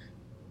visiting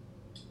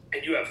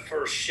and you have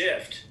first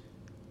shift,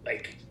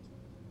 like,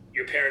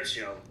 your parents,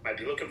 might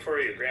be looking for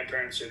you, your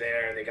grandparents are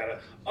there, they gotta,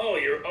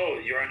 you're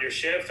on your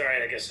shift? All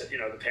right, I guess,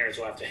 the parents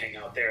will have to hang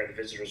out there, the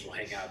visitors will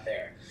hang out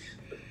there.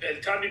 But by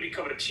the time you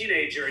become a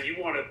teenager and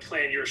you want to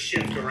plan your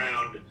shift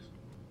around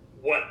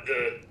what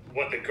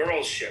the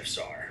girls' shifts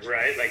are,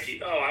 right? Like,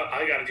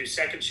 I got to do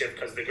second shift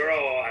because the girl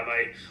I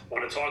might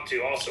want to talk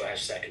to also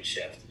has second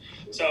shift.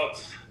 So,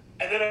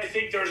 and then I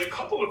think there's a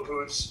couple of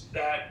booths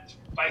that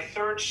by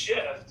third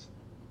shift,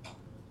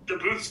 the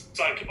booth's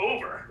like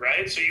over,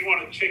 right? So you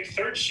want to pick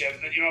third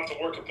shift, then you don't have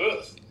to work a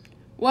booth.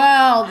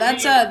 Well,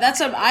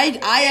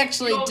 I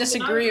actually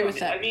disagree with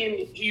that. I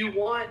mean, do you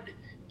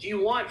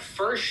want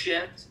first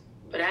shift,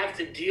 but have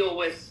to deal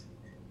with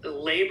the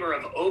labor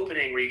of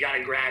opening where you got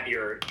to grab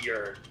your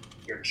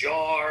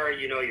jar,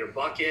 your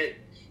bucket,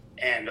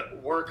 and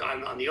work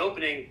on the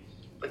opening,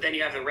 but then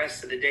you have the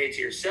rest of the day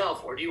to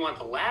yourself? Or do you want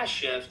the last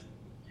shift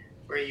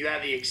where you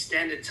have the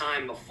extended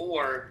time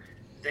before,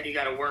 then you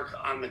got to work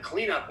on the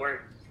cleanup,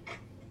 where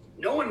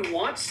no one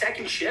wants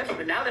second shift,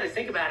 but now that I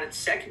think about it,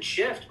 second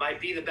shift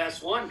might be the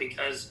best one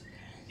because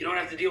you don't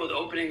have to deal with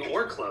opening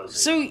or closing.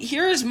 So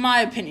here's my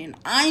opinion.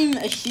 I'm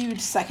a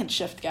huge second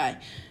shift guy.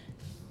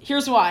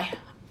 Here's why.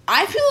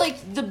 I feel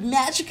like the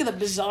magic of the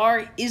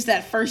bazaar is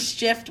that first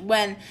shift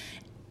when,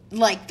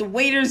 like, the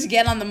waiters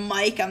get on the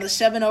mic on the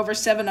 7 over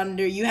 7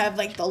 under. You have,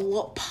 like,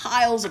 the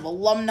piles of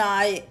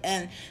alumni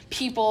and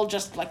people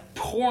just, like,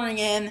 pouring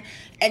in,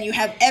 and you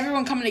have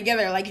everyone coming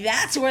together. Like,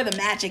 that's where the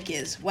magic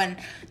is, when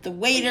the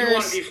waiters... You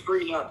want to be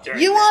freed up during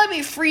You want to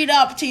be freed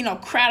up to,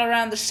 crowd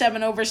around the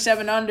 7 over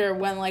 7 under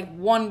when, like,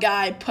 one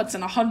guy puts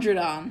an 100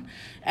 on,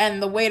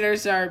 and the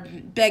waiters are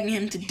begging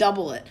him to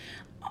double it.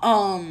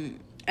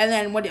 And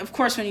then, when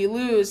you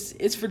lose,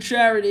 it's for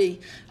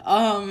charity,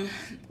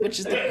 which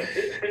is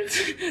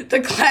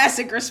the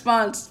classic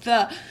response.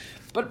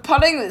 But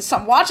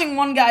watching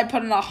one guy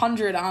put in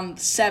 100 on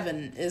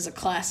 7 is a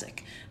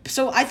classic.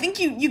 So I think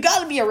you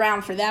got to be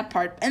around for that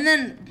part. And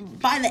then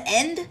by the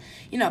end,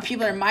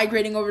 people are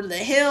migrating over to the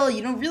hill.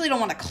 You don't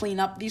want to clean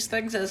up these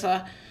things as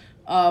a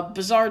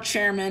bazaar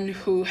chairman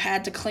who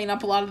had to clean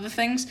up a lot of the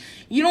things.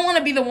 You don't want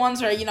to be the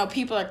ones where,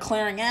 people are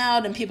clearing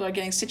out and people are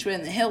getting situated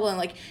in the hill and,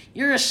 like,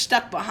 you're just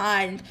stuck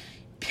behind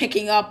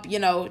picking up,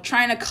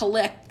 trying to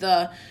collect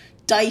the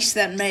dice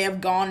that may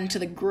have gone into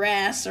the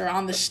grass or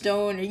on the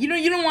stone. Or,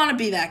 you don't want to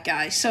be that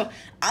guy. So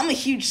I'm a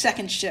huge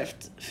second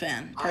shift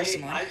fan,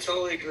 personally. I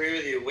totally agree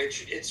with you,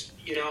 which it's,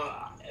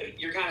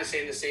 you're kind of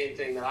saying the same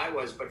thing that I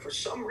was, but for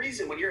some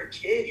reason, when you're a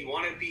kid, you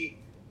want to be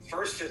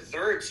first or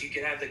third so you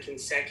can have the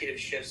consecutive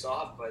shifts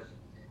off, but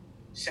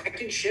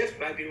second shift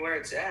might be where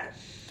it's at.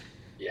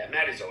 Yeah,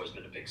 Maddie's always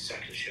been a big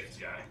second shift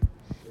guy.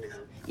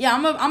 Yeah,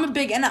 I'm a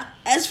big, and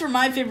as for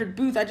my favorite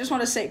booth, I just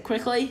want to say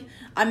quickly,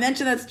 I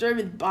mentioned that story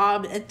with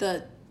Bob at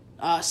the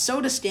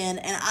soda stand,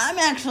 and I'm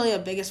actually a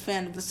biggest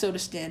fan of the soda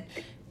stand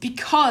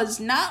because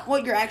not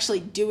what you're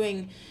actually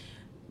doing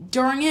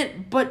during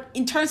it, but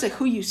in terms of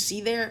who you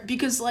see there,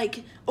 because,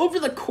 like, over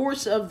the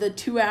course of the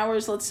 2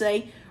 hours, let's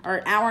say,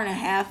 or hour and a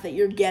half that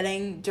you're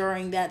getting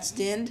during that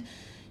stint,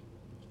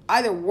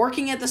 either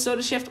working at the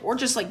soda shift or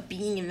just, like,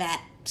 being in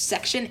that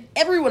section,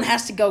 everyone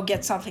has to go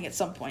get something at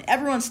some point.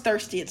 Everyone's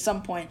thirsty at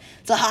some point.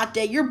 It's a hot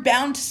day. You're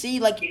bound to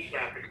see, like,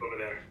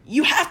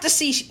 you have to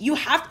see,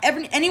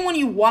 anyone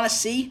you want to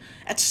see,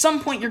 at some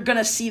point you're going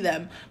to see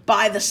them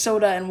by the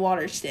soda and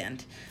water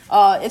stand.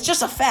 It's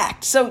just a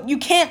fact. So you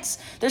can't,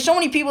 there's so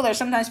many people there,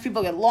 sometimes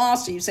people get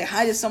lost, or you say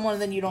hi to someone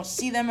and then you don't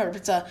see them, or if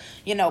it's a,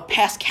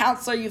 past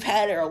counselor you've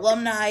had or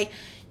alumni,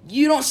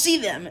 you don't see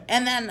them.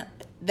 And then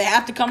they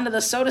have to come to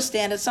the soda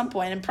stand at some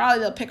point, and probably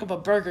they'll pick up a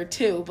burger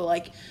too, but,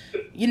 like,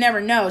 you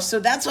never know. So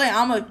that's why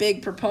I'm a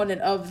big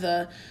proponent of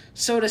the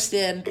soda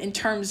stand in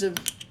terms of,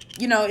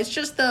 you know, it's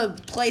just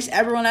the place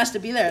everyone has to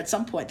be there at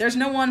some point. There's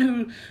no one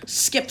who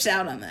skips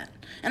out on that.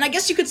 And I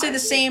guess you could say the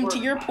same to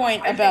your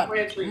point about we're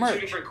answering merch. two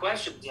different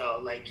questions, though.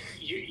 Like,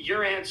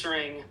 you're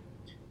answering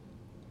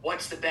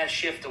what's the best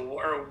shift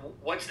or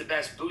what's the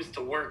best booth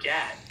to work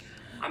at.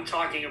 I'm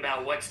talking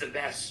about what's the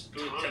best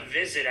booth to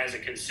visit as a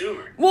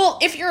consumer. Well,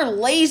 if you're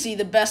lazy,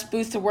 the best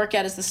booth to work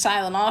at is the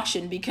silent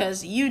auction,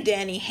 because you,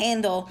 Danny,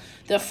 handle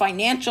the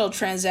financial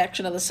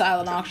transaction of the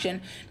silent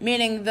auction,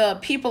 meaning the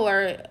people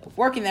are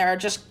working there are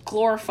just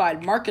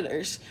glorified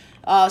marketers.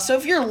 So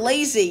if you're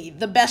lazy,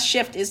 the best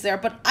shift is there.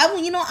 But I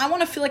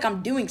want to feel like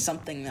I'm doing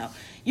something, though.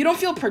 You don't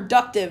feel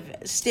productive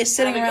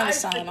sitting around the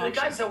silent auction. The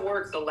guys that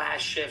work the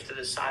last shift of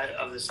the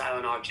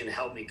silent auction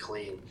help me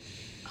clean.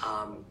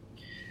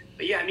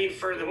 But yeah, I mean,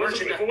 for the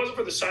merchandise. If it wasn't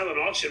for the silent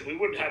auction, we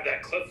wouldn't have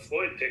that Cliff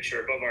Floyd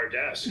picture above our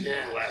desk in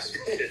the last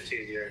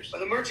 15 years. But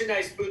the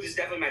merchandise booth is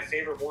definitely my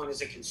favorite one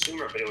as a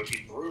consumer, but it would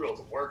be brutal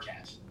to work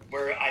at.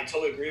 Where I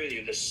totally agree with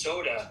you. The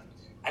soda,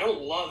 I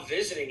don't love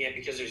visiting it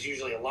because there's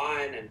usually a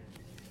line, and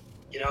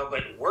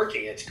but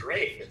working it's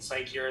great. It's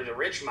like you're the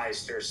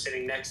Richmeister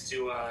sitting next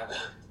to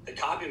the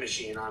copy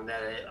machine on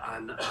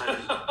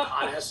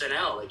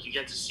SNL. Like, you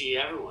get to see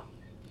everyone.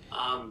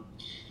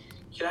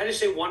 Can I just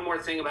say one more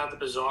thing about the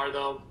bazaar,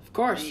 though? Of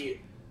course.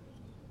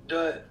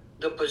 The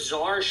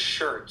bazaar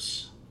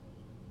shirts,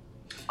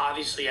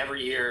 obviously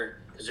every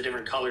year there's a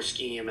different color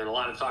scheme, and a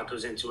lot of thought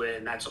goes into it,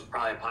 and that's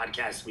probably a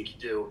podcast we could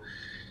do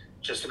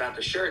just about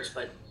the shirts.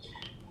 But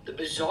the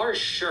bazaar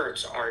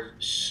shirts are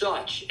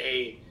such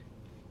a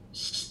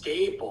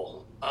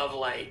staple of,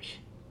 like,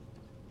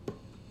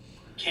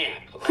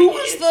 camp.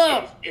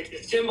 It's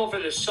a symbol for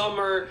the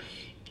summer.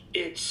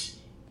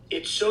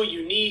 It's so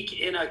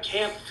unique in a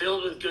camp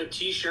filled with good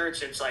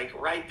T-shirts. It's like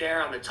right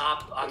there on the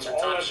top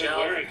shelf.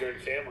 Wearing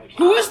good family.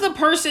 Who was the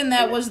person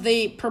that was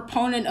the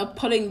proponent of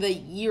putting the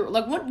year?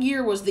 Like, what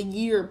year was the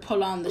year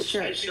put on the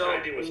shirt? So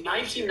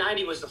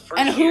 1990 was the first.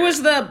 And who year.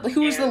 was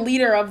the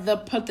leader of the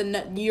put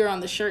the year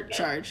on the shirt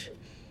charge?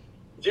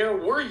 There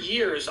were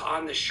years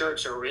on the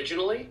shirts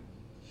originally,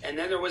 and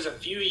then there was a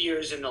few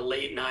years in the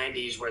late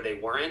 90s where they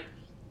weren't.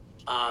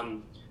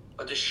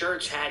 But the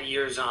shirts had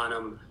years on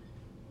them.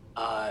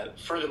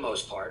 For the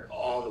most part,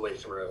 all the way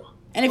through.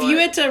 And if you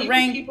had to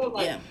rank,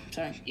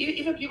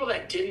 even people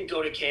that didn't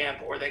go to camp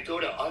or that go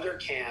to other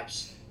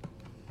camps,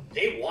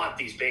 they want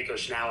these Beko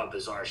Shinawa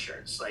Bazaar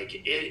shirts.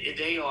 Like,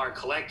 they are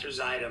collector's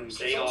items.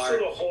 They are also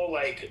the whole,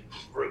 like,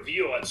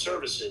 reveal at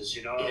services,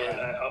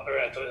 or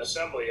at the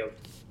assembly of,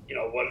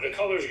 what the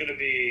colors going to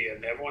be,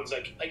 and everyone's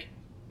like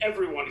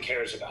everyone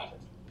cares about it.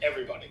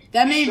 Everybody.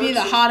 That may be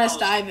the hottest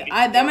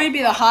that may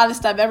be the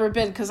hottest I've ever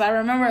been, because I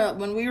remember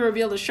when we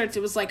revealed the shirts,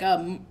 it was like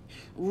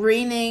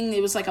raining.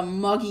 It was like a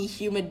muggy,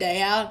 humid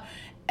day out,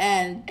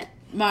 and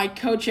my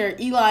co-chair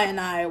Eli and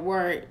I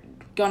were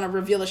gonna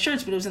reveal the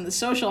shirts, but it was in the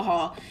social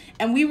hall,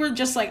 and we were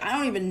just like, I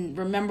don't even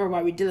remember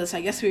why we did this.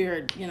 I guess we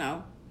were,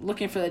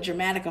 looking for the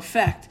dramatic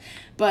effect,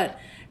 but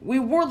we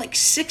wore like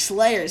 6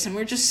 layers, and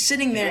we were just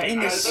sitting there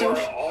in the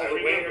social. All the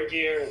winter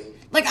gear.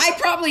 Like, I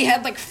probably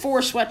had like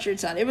 4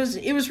 sweatshirts on. It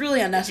was really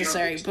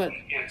unnecessary, but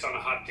it's on a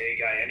hot day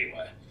guy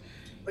anyway.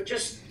 But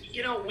just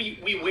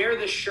we wear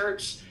the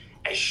shirts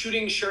as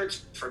shooting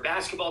shirts for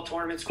basketball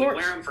tournaments. We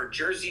wear them for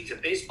jersey to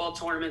baseball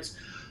tournaments.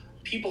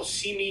 People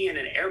see me in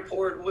an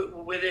airport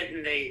with it,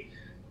 and they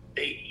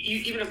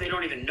even if they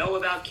don't even know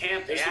about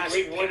camp, they ask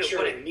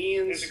what it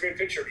means. There's a great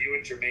picture of you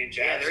and Jermaine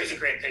Jackson. Yeah, there is a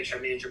great picture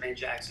of me and Jermaine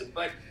Jackson.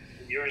 But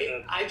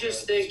I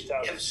just think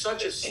it's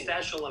such a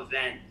special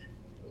event.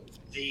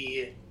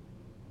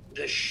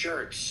 The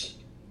shirts,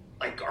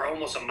 like, are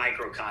almost a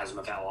microcosm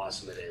of how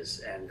awesome it is,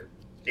 and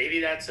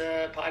maybe that's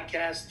a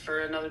podcast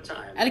for another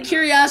time. Out of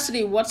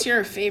curiosity, what's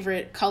your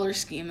favorite color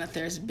scheme that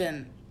there's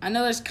been? I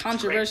know there's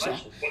controversial.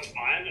 What's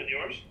mine and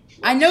yours?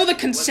 I know the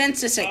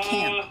consensus at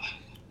camp.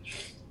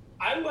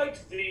 I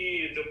liked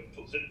the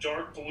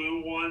dark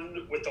blue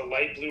one with the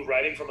light blue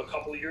writing from a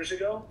couple of years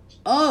ago.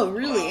 Oh,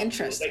 really?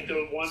 Interesting. Like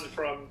the one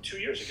from 2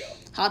 years ago.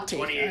 Hot take.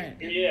 All right.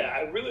 Yeah,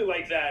 I really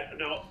like that.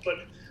 No, but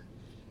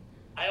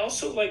I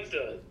also like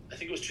I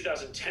think it was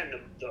 2010,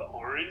 the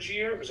orange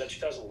year. Was that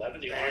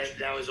 2011? The orange.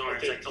 That was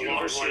orange, like the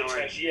Longhorn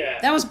orange. Yeah.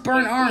 That was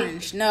burnt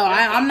orange. No,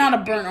 I'm not a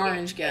burnt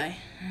orange guy.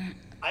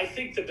 I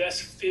think the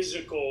best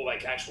physical,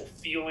 like, actual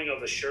feeling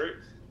of the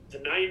shirt, the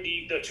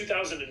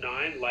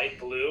 2009 light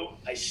blue,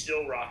 I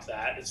still rock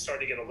that. It's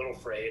starting to get a little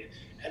frayed.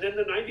 And then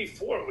the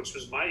 94, which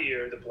was my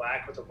year, the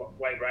black with the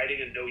white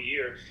writing and no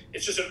year,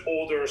 it's just an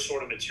older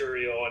sort of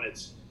material, and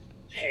it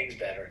hangs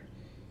better.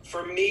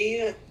 For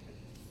me,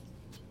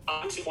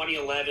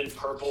 2011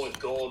 purple with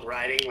gold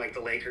writing, like the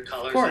Laker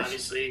colors,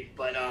 obviously.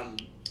 But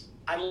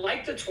I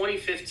like the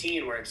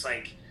 2015 where it's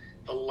like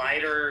the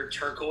lighter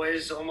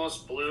turquoise,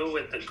 almost blue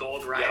with the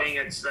gold writing.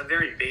 Yep. It's a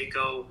very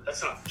Beko.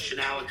 That's not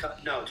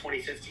Shinawa. No,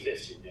 2015.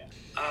 15, yeah.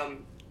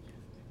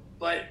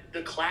 But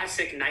the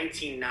classic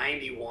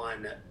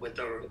 1991 with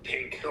the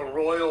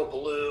royal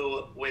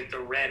blue with the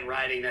red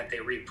writing that they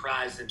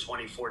reprised in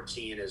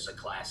 2014 is a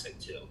classic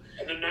too.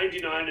 And the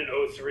 99 and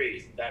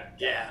 03, that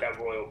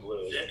royal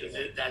blue.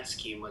 That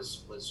scheme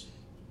was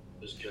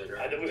good.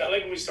 Right? I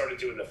like when we started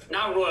doing the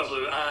not royal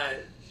blue.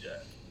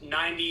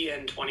 90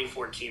 and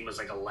 2014 was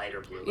like a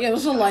lighter blue. Yeah, it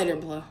was a lighter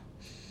blue.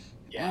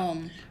 Yeah.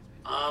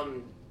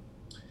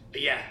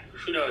 But yeah,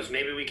 who knows?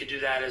 Maybe we could do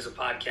that as a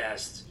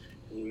podcast.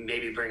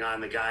 Maybe bring on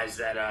the guys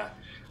that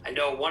I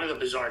know. One of the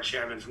Bizarre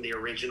chairmen from the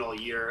original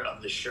year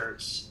of the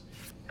shirts.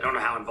 I don't know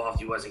how involved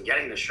he was in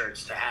getting the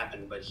shirts to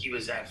happen, but he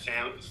was at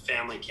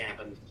family camp,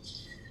 and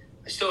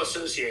I still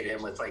associate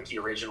him with like the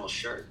original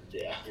shirt.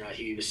 Yeah,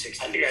 he was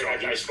 16. I think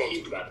I spoke to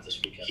him about it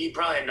this weekend. He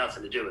probably had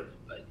nothing to do with it,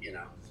 but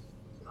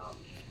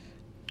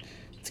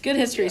it's good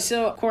history. Yeah.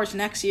 So of course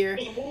next year.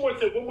 One more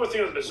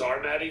thing on the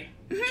Bizarre, Maddie.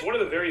 It's one of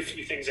the very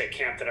few things at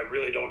camp that I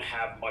really don't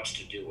have much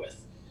to do with.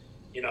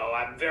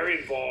 I'm very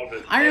involved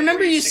with. I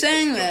remember you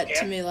saying that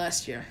to me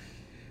last year.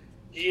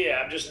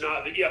 Yeah, I'm just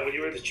not. Yeah, when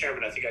you were the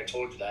chairman, I think I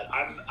told you that.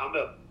 I'm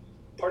a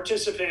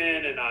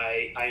participant, and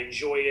I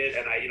enjoy it,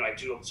 and I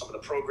do some of the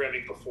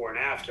programming before and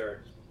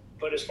after.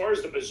 But as far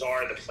as the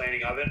Bizarre and the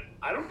planning of it,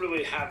 I don't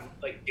really have,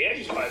 like,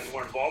 Danny's probably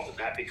more involved in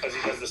that because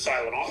he does the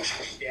silent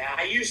auction. Yeah,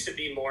 I used to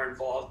be more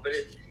involved, but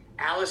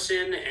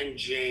Allison and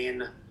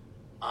Jane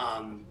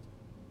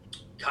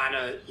kind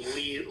of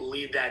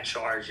lead that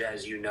charge,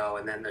 as you know,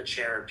 and then the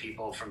chair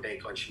people from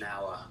Baco and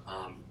Chinawa.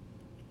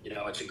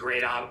 It's a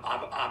great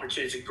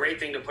opportunity. It's a great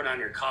thing to put on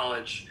your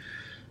college.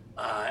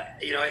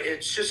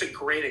 It's just a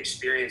great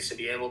experience to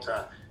be able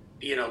to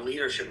be in a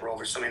leadership role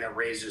for something that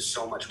raises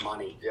so much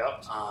money.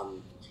 Yep.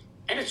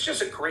 And it's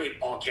just a great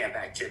all-camp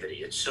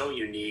activity. It's so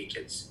unique.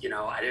 It's,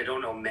 I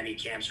don't know many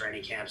camps or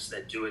any camps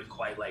that do it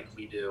quite like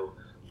we do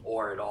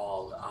or at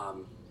all.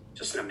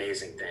 Just an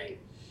amazing thing.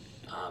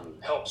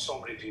 Helps so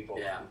many people.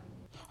 Yeah.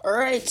 All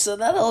right, so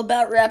that'll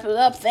about wrap it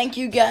up. Thank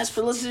you guys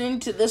for listening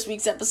to this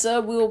week's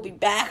episode. We will be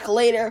back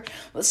later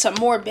with some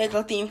more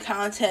Baco-themed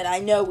content. I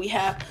know we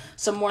have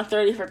some more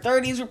 30 for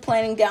 30s we're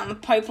planning down the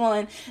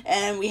pipeline,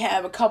 and we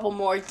have a couple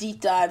more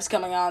deep dives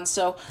coming on.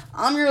 So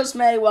I'm your host,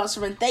 Matty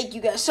Wasserman. Thank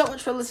you guys so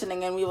much for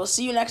listening, and we will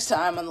see you next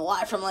time on the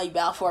Live from Lake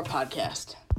Balfour podcast.